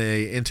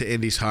into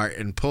Indy's heart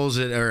and pulls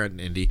it, or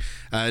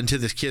into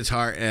this kid's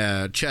heart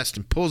chest,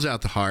 and pulls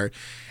out the heart,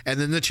 and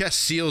then the chest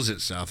seals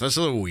itself. That's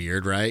a little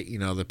weird, right?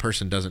 The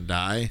person doesn't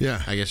die.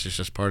 Yeah. I guess it's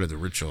just part of the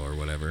ritual or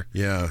whatever.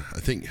 Yeah, I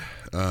think,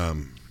 I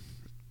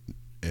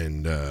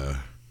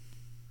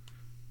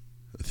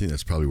think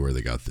that's probably where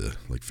they got the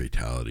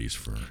fatalities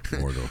for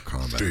Mortal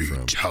Kombat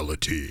from.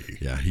 Fatality.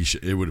 Yeah,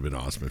 it would have been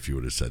awesome if he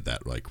would have said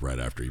that right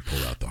after he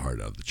pulled out the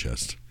heart out of the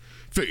chest.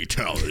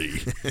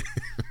 Fatality.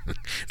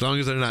 As long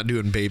as they're not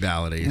doing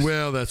babalities.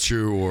 Well, that's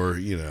true. Or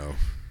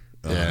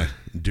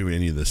do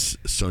any of the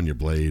Sonya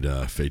Blade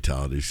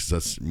fatalities, because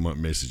that's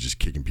basically just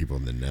kicking people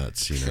in the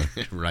nuts.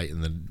 right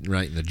in the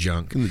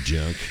junk. In the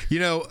junk.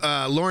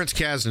 Lawrence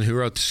Kasdan, who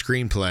wrote the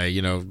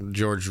screenplay,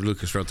 George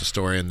Lucas wrote the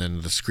story, and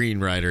then the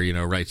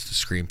screenwriter, writes the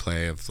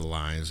screenplay of the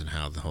lines and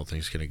how the whole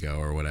thing's going to go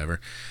or whatever.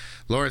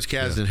 Lawrence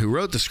Kasdan, who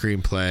wrote the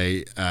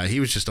screenplay, he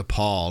was just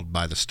appalled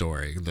by the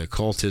story. The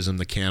cultism,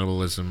 the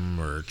cannibalism,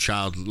 or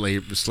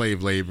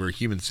slave labor,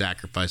 human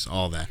sacrifice,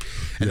 all that.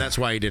 And that's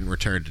why he didn't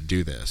return to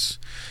do this.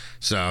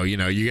 So,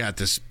 you got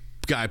this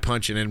guy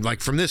punching, and like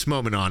from this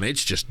moment on,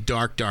 it's just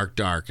dark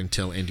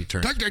until Indy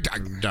turns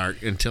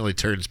dark until he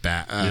turns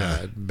back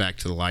to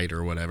the light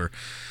or whatever.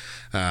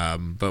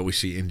 But we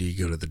see Indy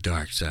go to the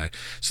dark side.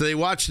 So they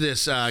watch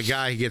this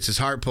guy. He gets his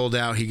heart pulled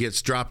out. He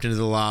gets dropped into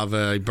the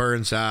lava. He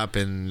burns up,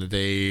 and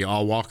they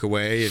all walk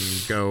away and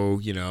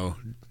go,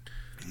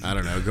 I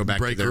don't know, go back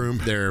break to room,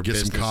 their get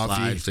business some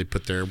coffee. lives. They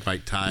put their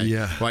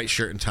white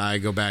shirt and tie,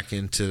 go back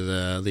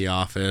into the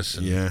office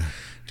and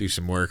do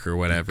some work or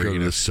whatever. Go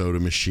to the soda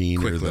machine.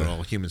 Quick or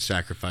little human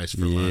sacrifice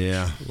for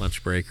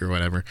lunch break or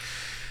whatever.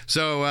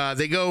 So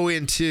they go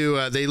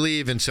into, they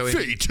leave, and so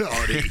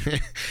fatality.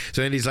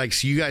 So Indy's like,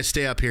 so you guys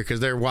stay up here, because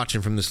they're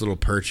watching from this little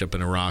perch up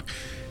in a rock.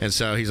 And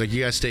so he's like,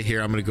 you guys stay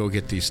here. I'm going to go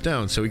get these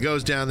stones. So he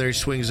goes down there, he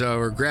swings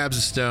over, grabs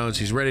the stones.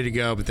 He's ready to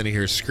go, but then he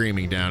hears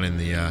screaming down in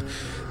the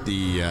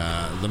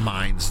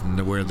mines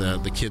where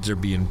the kids are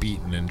being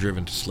beaten and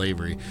driven to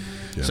slavery.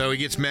 Yeah. So he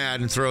gets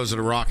mad and throws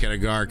a rock at a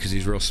guard, because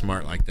he's real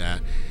smart like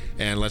that,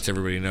 and lets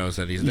everybody know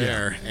that he's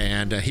there.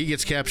 And he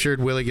gets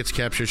captured. Willie gets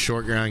captured.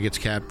 Short Round gets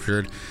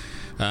captured.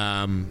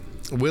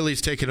 Willie's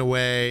taken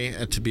away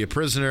to be a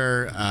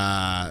prisoner.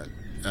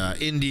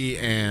 Indy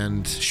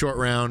and Short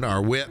Round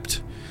are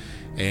whipped,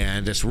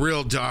 and it's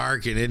real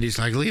dark, and Indy's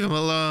like, leave him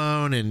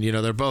alone, and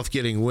they're both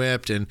getting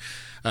whipped, and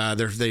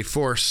they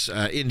force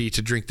Indy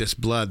to drink this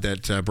blood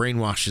that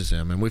brainwashes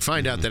him, and we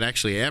find out that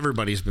actually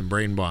everybody's been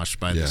brainwashed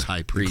by this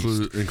high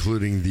priest,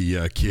 including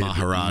the kid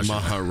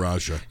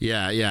Maharaja.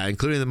 Yeah,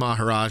 including the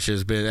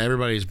Maharaja.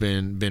 Everybody's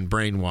been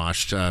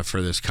brainwashed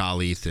for this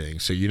Kali thing,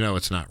 so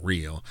it's not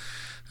real.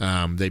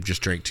 They've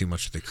just drank too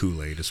much of the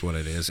Kool-Aid is what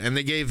it is. And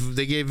they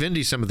gave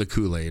Indy some of the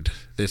Kool-Aid,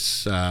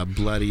 this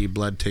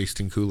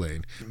blood-tasting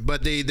Kool-Aid.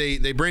 But they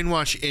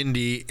brainwash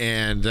Indy,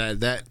 and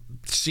that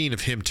scene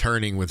of him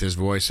turning with his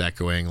voice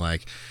echoing,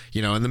 like,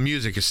 and the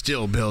music is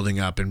still building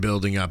up and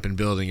building up and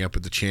building up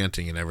with the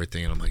chanting and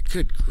everything. And I'm like,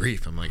 good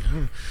grief. I'm like,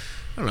 I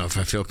don't know if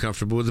I feel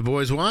comfortable with the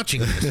boys watching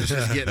this. It's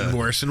just getting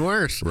worse and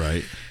worse.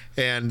 Right.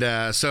 And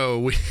so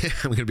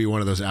I'm going to be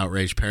one of those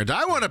outraged parents.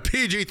 I want a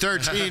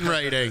PG-13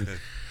 rating.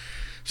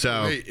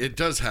 So wait, it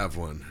does have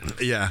one.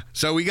 Yeah.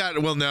 So we got,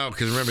 no,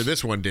 because remember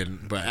this one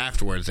didn't, but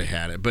afterwards they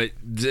had it. But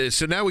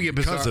so now we get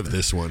because of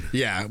this one.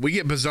 Yeah, we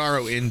get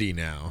Bizarro Indy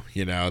now.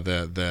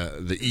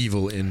 The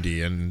evil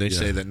Indy, and they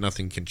say that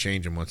nothing can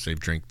change him once they've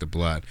drank the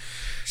blood.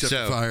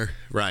 Except fire.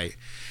 Right.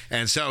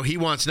 And so he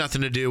wants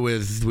nothing to do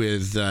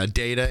with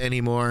Data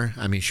anymore.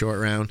 I mean, Short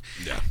Round.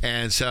 Yeah.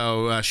 And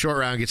so Short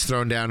Round gets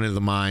thrown down into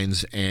the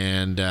mines,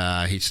 and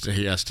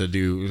he has to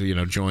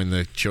join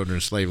the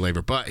children's slave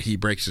labor, but he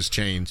breaks his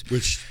chains.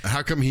 Which,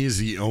 how come he is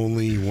the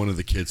only one of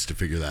the kids to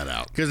figure that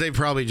out? Because they've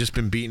probably just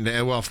been beaten.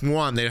 Well, for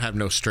one, they have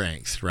no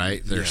strength,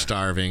 right? They're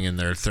starving and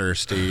they're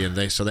thirsty, and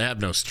they have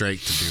no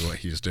strength to do what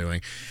he's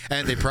doing.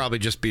 And they've probably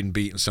just been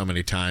beaten so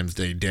many times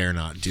they dare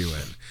not do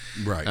it.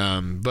 Right.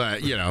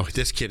 But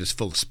this kid is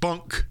full of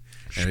spunk,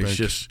 and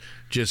he's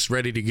just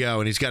ready to go,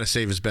 and he's got to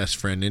save his best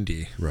friend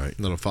Indy, right?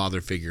 Little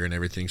father figure and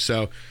everything.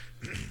 So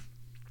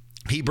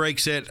he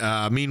breaks it.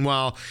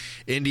 Meanwhile,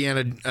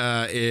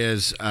 Indiana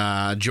is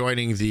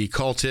joining the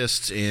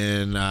cultists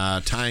in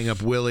tying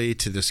up Willie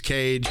to this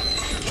cage.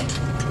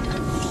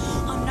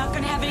 I'm not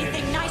going to have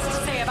anything nice to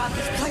say about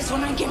this place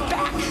when I get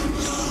back.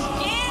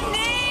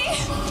 Indy!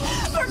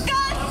 For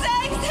God's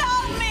sakes,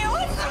 help me!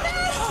 What's the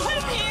matter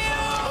with you?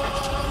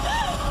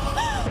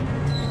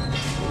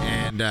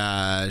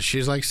 And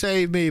she's like,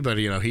 save me, but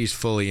he's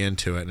fully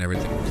into it and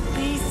everything.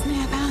 Please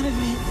snap out of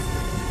it.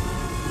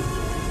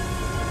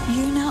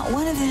 You're not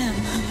one of them.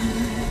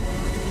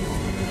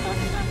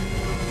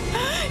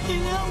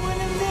 You're not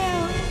one of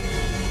them.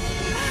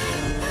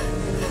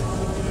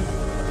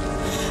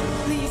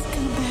 Please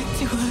come back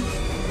to us.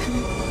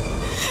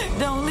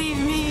 Don't leave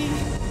me.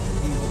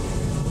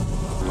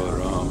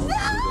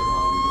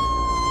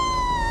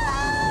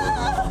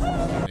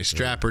 They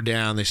strap her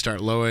down. They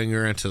start lowering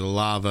her into the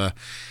lava.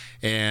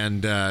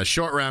 And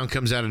Short Round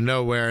comes out of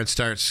nowhere and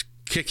starts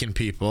kicking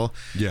people,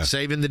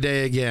 saving the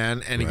day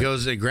again. And he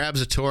grabs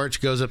a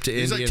torch, goes up to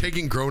Indy. He's like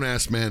taking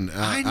grown-ass men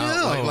I know.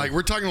 out. Like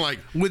we're talking like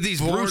with these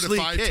 4 Bruce to Lee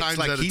 5 kicks, times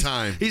at a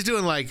time. He's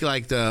doing like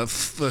the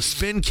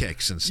spin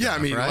kicks and stuff. Yeah, I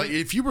mean, right? like,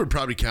 if you would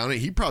probably count it,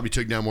 he probably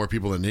took down more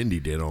people than Indy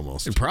did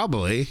almost.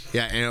 Probably.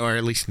 Yeah, or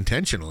at least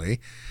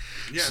intentionally.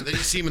 Yeah, then you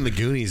see him in the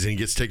Goonies, and he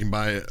gets taken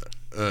by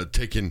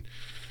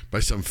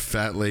some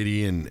fat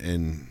lady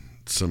and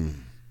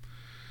some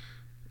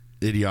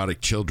idiotic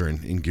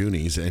children in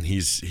Goonies, and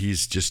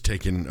he's just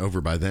taken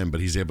over by them,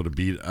 but he's able to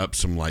beat up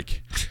some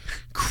like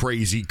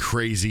crazy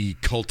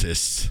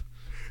cultists.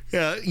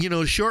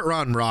 Yeah, Short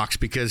Round rocks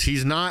because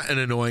he's not an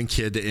annoying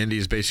kid that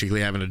Indy's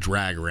basically having to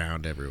drag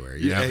around everywhere.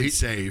 He'd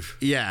save.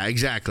 Yeah,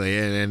 exactly,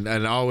 and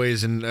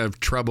always in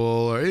trouble.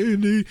 Or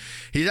Indy.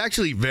 He's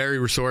actually very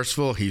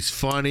resourceful. He's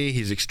funny.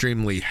 He's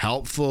extremely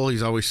helpful.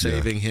 He's always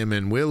saving him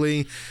and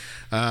Willie.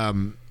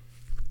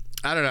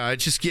 I don't know.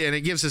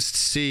 It gives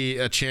us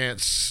a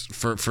chance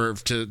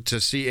to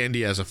see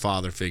Indy as a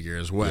father figure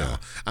as well. Yeah.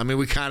 I mean,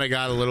 we kind of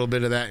got a little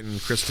bit of that in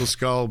Crystal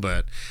Skull,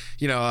 but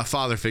a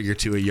father figure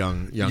to a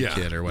young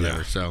kid or whatever.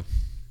 Yeah. So,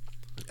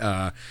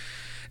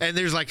 and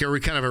there's like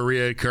kind of a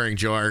reoccurring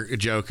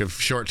joke of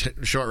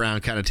short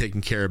round kind of taking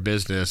care of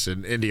business,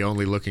 and Indy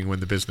only looking when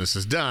the business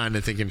is done,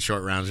 and thinking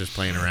short round's just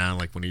playing around,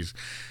 like when he's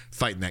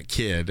fighting that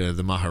kid,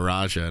 the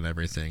Maharaja and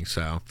everything.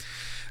 So.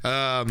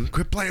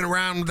 Quit playing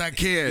around with that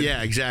kid.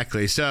 Yeah,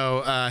 exactly.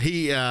 So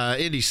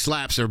Indy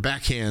slaps or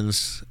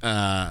backhands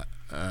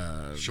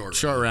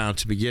short round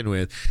to begin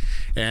with,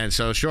 and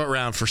so short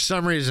round for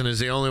some reason is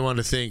the only one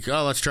to think,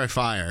 oh, let's try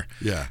fire.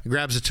 Yeah, he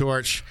grabs a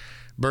torch,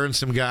 burns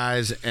some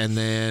guys, and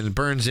then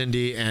burns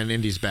Indy, and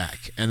Indy's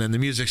back, and then the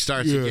music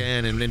starts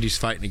again, and Indy's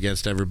fighting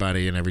against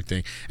everybody and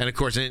everything, and of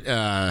course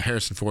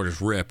Harrison Ford is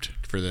ripped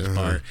for this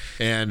part,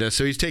 and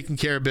so he's taking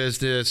care of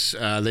business.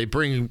 They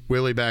bring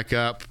Willie back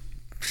up.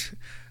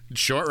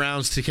 Short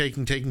rounds to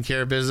taking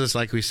care of business,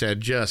 like we said,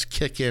 just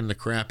kicking the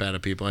crap out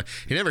of people.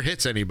 He never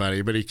hits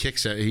anybody, but he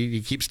keeps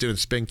doing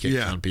spin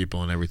kicks on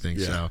people and everything.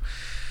 Yeah.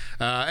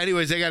 So,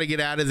 anyways, they got to get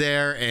out of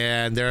there,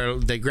 and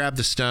they grab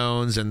the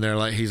stones, and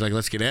he's like,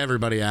 let's get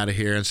everybody out of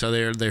here. And so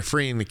they're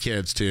freeing the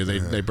kids too.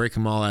 They break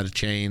them all out of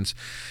chains.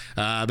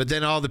 But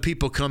then all the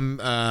people come,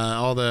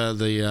 all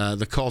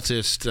the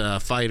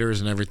cultist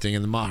fighters and everything,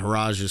 and the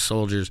Maharaja's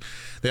soldiers,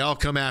 they all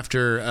come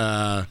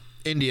after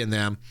Indy and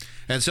them.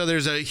 And so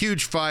there's a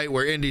huge fight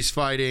where Indy's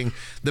fighting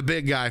the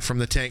big guy from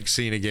the tank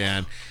scene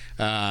again,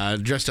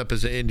 dressed up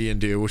as an Indian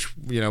dude, which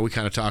we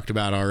kind of talked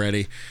about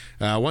already.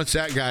 Once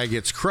that guy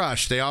gets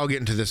crushed, they all get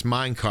into this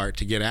minecart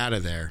to get out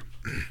of there.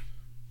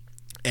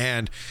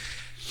 And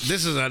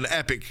this is an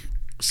epic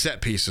set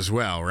piece as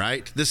well,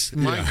 right? This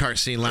minecart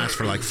scene lasts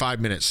for like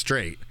 5 minutes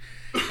straight.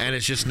 And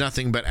it's just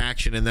nothing but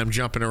action and them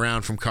jumping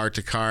around from cart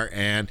to cart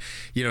and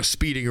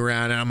speeding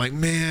around, and I'm like,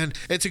 man,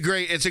 it's a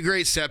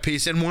great set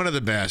piece and one of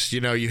the best.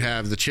 You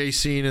have the chase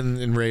scene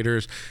in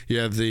Raiders, you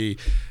have the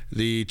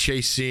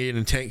chase scene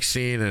and tank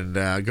scene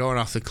and going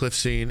off the cliff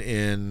scene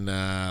in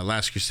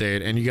Last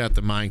Crusade, and you got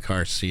the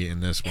minecart scene in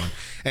this one,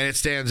 and it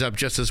stands up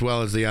just as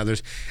well as the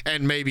others,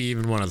 and maybe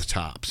even one of the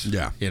tops.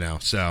 Yeah,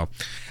 so,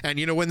 and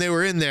when they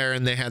were in there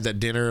and they had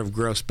that dinner of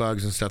gross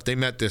bugs and stuff, they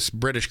met this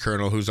British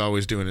colonel who's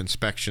always doing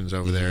inspections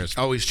over there,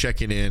 always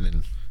checking in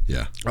and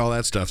all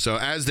that stuff. So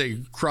as they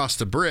cross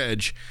the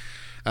bridge,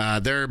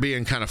 they're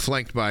being kind of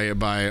flanked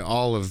by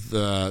all of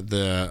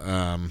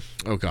the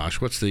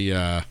what's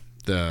the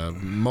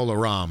Mola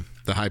Ram,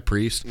 the high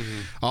priest.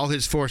 All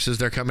his forces,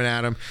 they're coming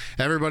at him.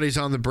 Everybody's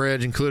on the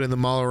bridge, including the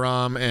Mola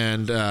Ram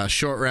and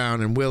Short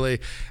Round and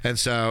Willie. And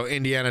so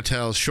Indiana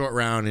tells Short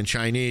Round in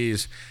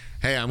Chinese,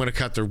 hey, I'm going to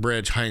cut the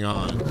bridge. Hang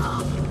on.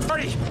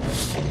 Hurry!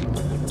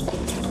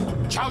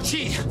 Chao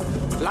Chi,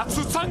 La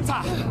Tzu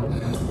Zangza.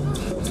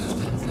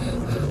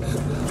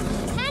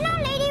 Hello,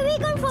 lady. We're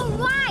going for a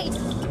ride.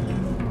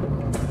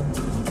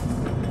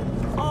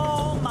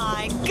 Oh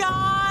my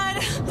God!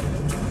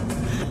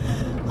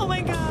 Oh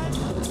my God!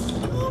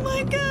 Oh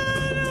my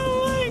God!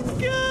 Oh my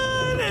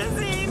God! Is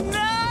he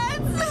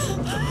nuts?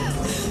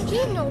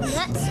 He's no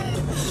nuts.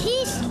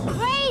 He's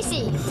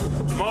crazy.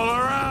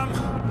 Molaram,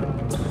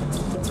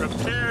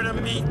 prepare to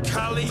meet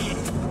Kali.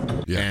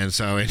 Yeah. And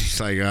so he's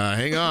like,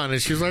 hang on.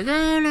 And she's like,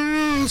 oh,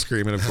 no,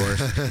 screaming, of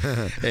course.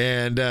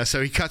 And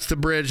so he cuts the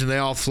bridge, and they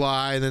all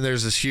fly. And then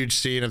there's this huge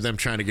scene of them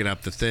trying to get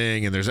up the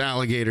thing, and there's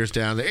alligators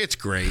down there. It's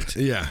great.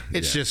 Yeah.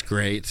 It's just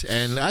great.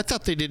 And I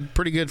thought they did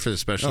pretty good for the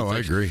special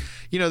effects. I agree.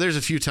 There's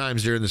a few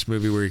times during this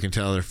movie where you can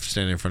tell they're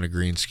standing in front of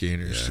green screen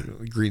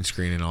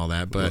and all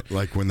that. But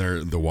like when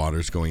the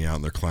water's going out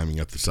and they're climbing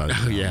up the side of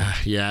the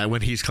mountain. Yeah.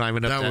 When he's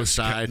climbing up that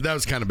side. That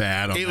was kind of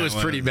bad on It was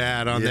pretty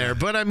bad on there.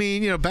 But, I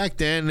mean, back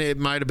then it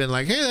might have been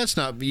like, hey, that's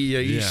not,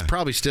 you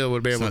probably still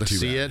would be able to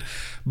see it,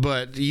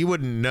 but you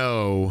wouldn't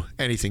know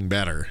anything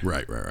better.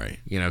 Right.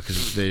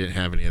 Because they didn't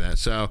have any of that.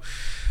 So,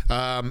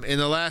 in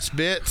the last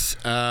bit,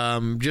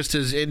 just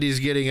as Indy's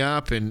getting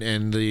up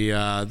and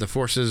the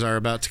forces are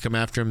about to come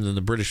after him, then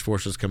the British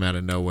forces come out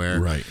of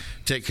nowhere,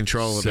 take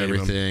control of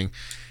everything.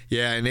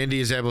 Yeah, and Indy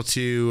is able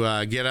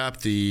to get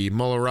up. The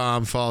Mola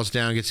Ram falls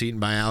down, gets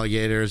eaten by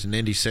alligators, and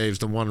Indy saves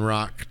the one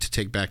rock to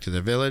take back to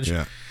the village.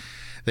 Yeah.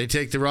 They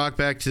take the rock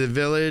back to the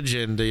village,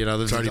 and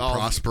it's already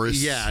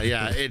prosperous.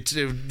 Yeah.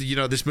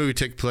 This movie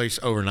took place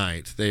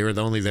overnight. They were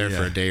only there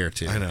for a day or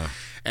two. I know.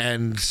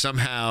 And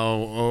somehow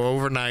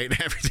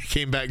overnight, everything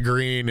came back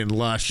green and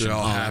lush. They're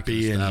all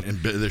happy, and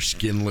their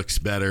skin looks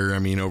better. I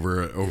mean,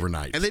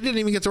 overnight. And they didn't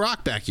even get the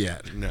rock back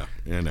yet. No,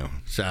 I know.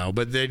 So,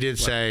 but they did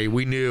say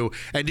we knew.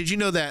 And did you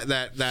know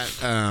that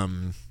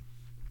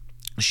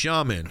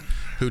shaman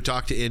who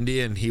talked to Indy,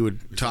 and he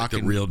would talk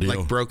in real deal,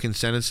 like broken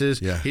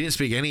sentences? Yeah, he didn't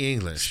speak any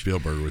English.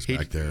 Spielberg was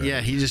back there.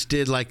 Yeah, he just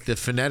did like the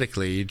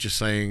phonetically, just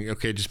saying,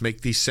 okay, just make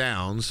these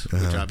sounds,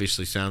 which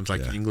obviously sounds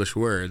like English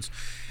words.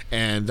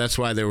 And that's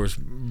why there was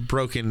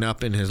broken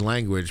up in his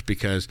language,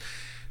 because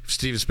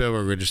Steven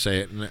Spielberg would just say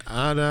it,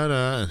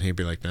 and he'd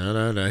be like,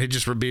 no. He'd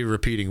just be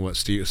repeating what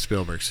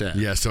Spielberg said.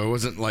 Yeah, so it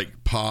wasn't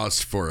like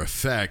paused for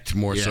effect,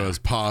 more so as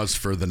paused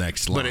for the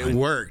next line. But it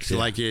worked. Yeah.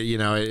 Like,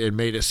 it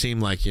made it seem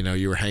like,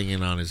 you were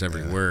hanging on his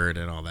every word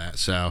and all that.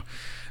 So,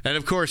 and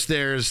of course,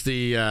 there's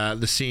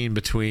the scene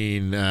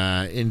between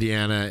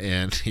Indiana,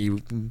 and he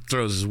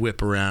throws his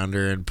whip around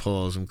her and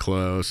pulls him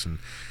close, and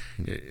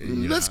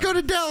let's go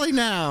to Delhi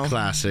now.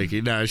 Classic.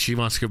 She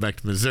wants to go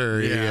back to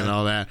Missouri and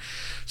all that.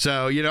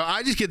 So,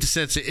 I just get the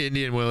sense that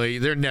Indy and Willie,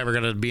 they're never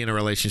going to be in a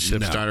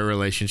relationship, start a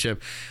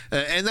relationship.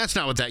 And that's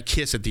not what that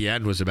kiss at the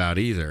end was about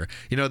either.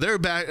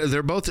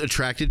 They're both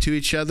attracted to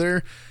each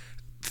other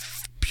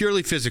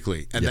purely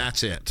physically, and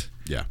that's it.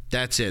 Yeah.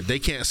 That's it. They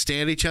can't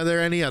stand each other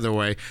any other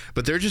way,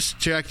 but they're just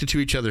attracted to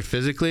each other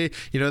physically.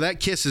 That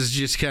kiss is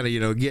just kind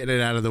of, getting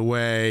it out of the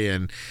way,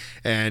 and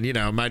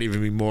it might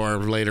even be more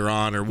later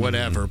on or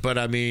whatever. But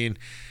I mean,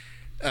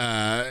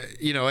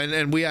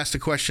 and we asked the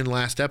question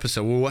last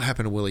episode, well, what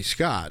happened to Willie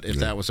Scott if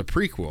that was a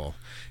prequel?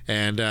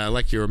 And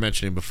like you were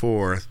mentioning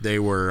before, they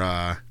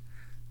were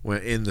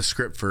in the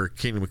script for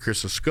Kingdom of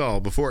Crystal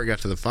Skull, before it got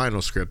to the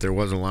final script, there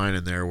was a line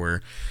in there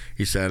where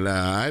he said,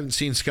 I haven't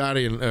seen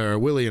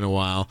Willie in a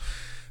while.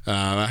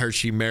 I heard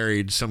she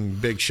married some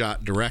big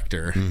shot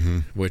director,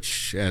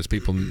 which, as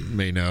people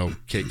may know,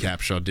 Kate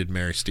Capshaw did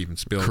marry Steven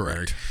Spielberg.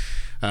 Correct.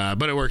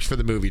 But it works for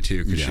the movie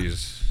too, because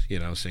she's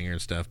a singer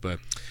and stuff. But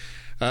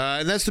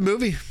and that's the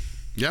movie.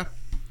 Yeah,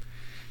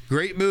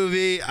 great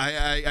movie.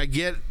 I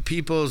get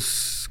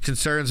people's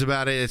concerns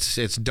about it.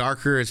 It's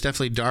darker. It's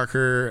definitely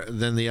darker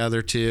than the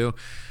other two.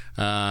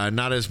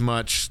 Not as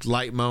much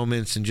light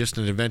moments and just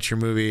an adventure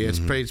movie. It's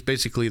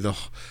basically the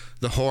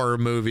horror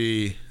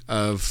movie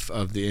of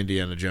the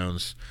Indiana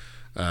Jones,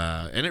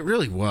 and it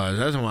really was.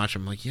 As I watch,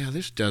 I'm like, yeah,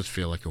 this does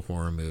feel like a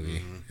horror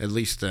movie. At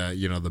least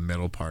the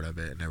middle part of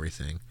it and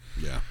everything.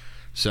 Yeah.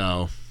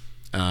 So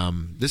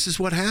this is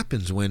what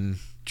happens when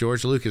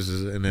George Lucas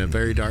is in a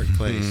very dark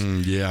place.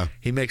 Yeah.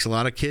 He makes a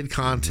lot of kid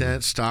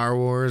content, Star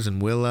Wars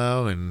and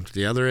Willow and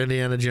the other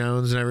Indiana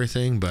Jones and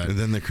everything. But and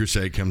then the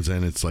Crusade comes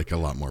in, it's like a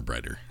lot more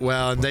brighter.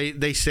 Well,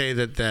 they say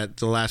that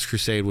The Last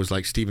Crusade was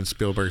like Steven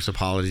Spielberg's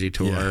apology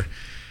tour. Yeah.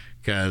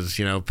 Because,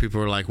 people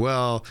were like,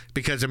 well,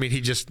 because, he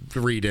just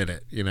redid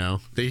it, He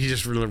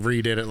just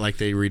redid it like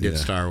they redid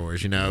Star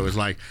Wars, It was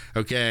like,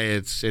 okay,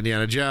 it's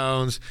Indiana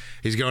Jones.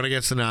 He's going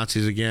against the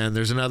Nazis again.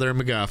 There's another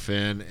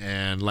MacGuffin.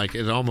 And, like,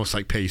 it almost,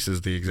 like,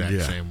 paces the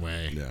exact same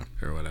way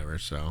or whatever.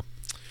 So,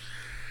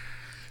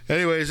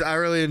 anyways, I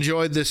really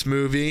enjoyed this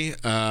movie.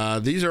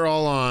 These are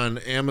all on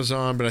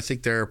Amazon, but I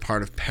think they're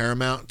part of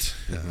Paramount.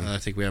 I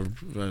think we have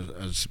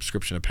a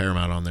subscription to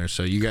Paramount on there.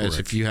 So, you guys,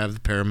 if you have the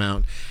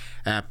Paramount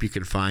app, you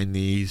can find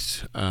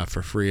these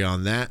for free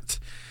on that,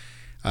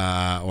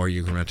 or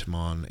you can rent them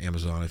on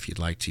Amazon if you'd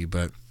like to.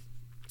 But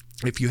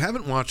if you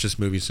haven't watched this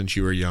movie since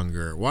you were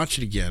younger, watch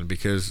it again,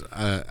 because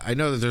I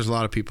know that there's a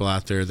lot of people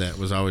out there that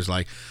was always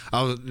like,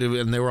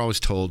 and they were always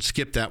told,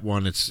 skip that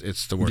one,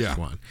 it's the worst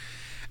one.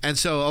 And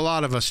so a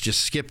lot of us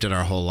just skipped it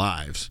our whole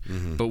lives.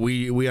 But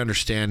we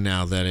understand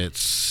now that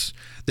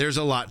there's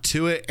a lot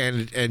to it,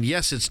 and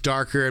yes, it's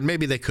darker, and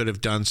maybe they could have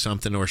done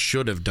something or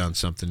should have done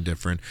something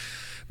different.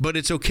 But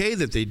it's okay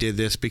that they did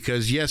this,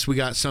 because yes, we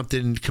got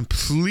something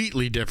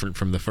completely different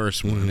from the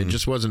first one. It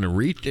just wasn't a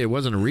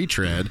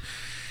retread,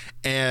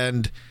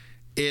 and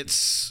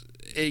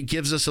it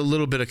gives us a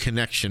little bit of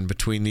connection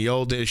between the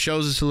old. It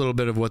shows us a little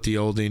bit of what the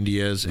old Indy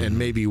is, and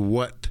maybe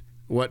what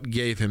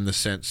gave him the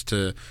sense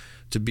to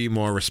be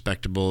more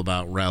respectable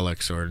about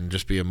relics, or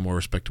just be a more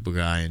respectable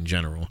guy in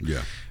general.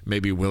 Yeah,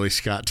 maybe Willie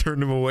Scott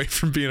turned him away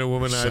from being a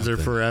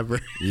womanizer forever.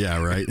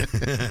 Yeah, right.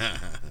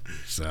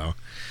 So.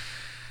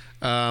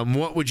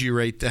 What would you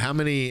rate? How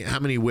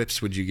many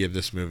whips would you give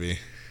this movie?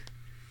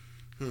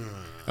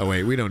 Oh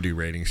wait, we don't do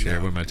ratings here.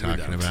 What am I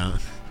talking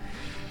about?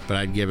 But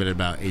I'd give it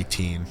about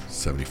 18.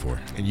 74.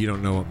 And you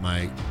don't know what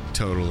my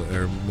total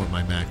or what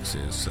my max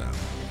is, so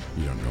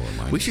you don't know what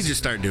mine is. We should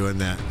just start doing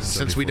that.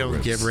 Since we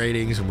don't give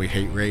ratings and we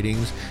hate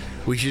ratings,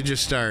 we should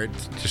just start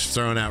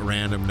throwing out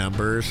random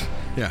numbers.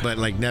 Yeah. But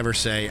like never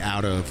say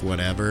out of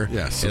whatever.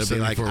 Yeah. So it'll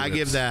be like, I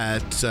give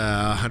that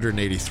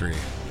 183.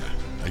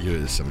 I give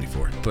it a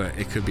 74. But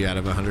it could be out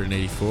of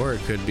 184.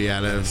 It could be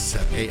out of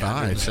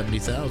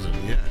 870,000.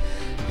 Yeah.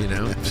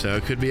 So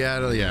it could be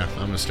out of, I'm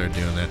going to start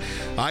doing that.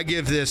 I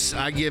give this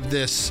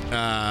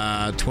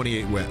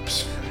 28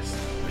 whips.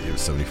 I give it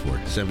 74.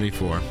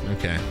 74.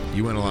 Okay.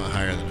 You went a lot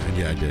higher than I did.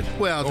 Yeah, I did.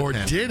 Well, or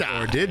did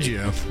I? Or did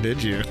you?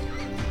 Did you?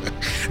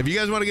 If you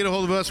guys want to get a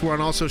hold of us, we're on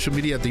all social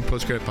media at The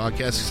Post Credit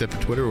Podcast, except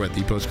for Twitter, we're at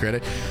The Post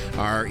Credit.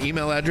 Our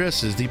email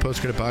address is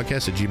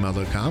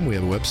thepostcreditpodcast@gmail.com. We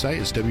have a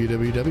website. It's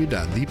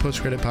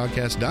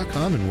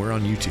www.thepostcreditpodcast.com, and we're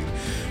on YouTube.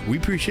 We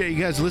appreciate you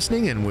guys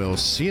listening, and we'll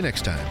see you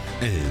next time.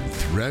 And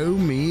throw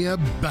me a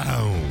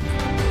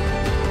bone.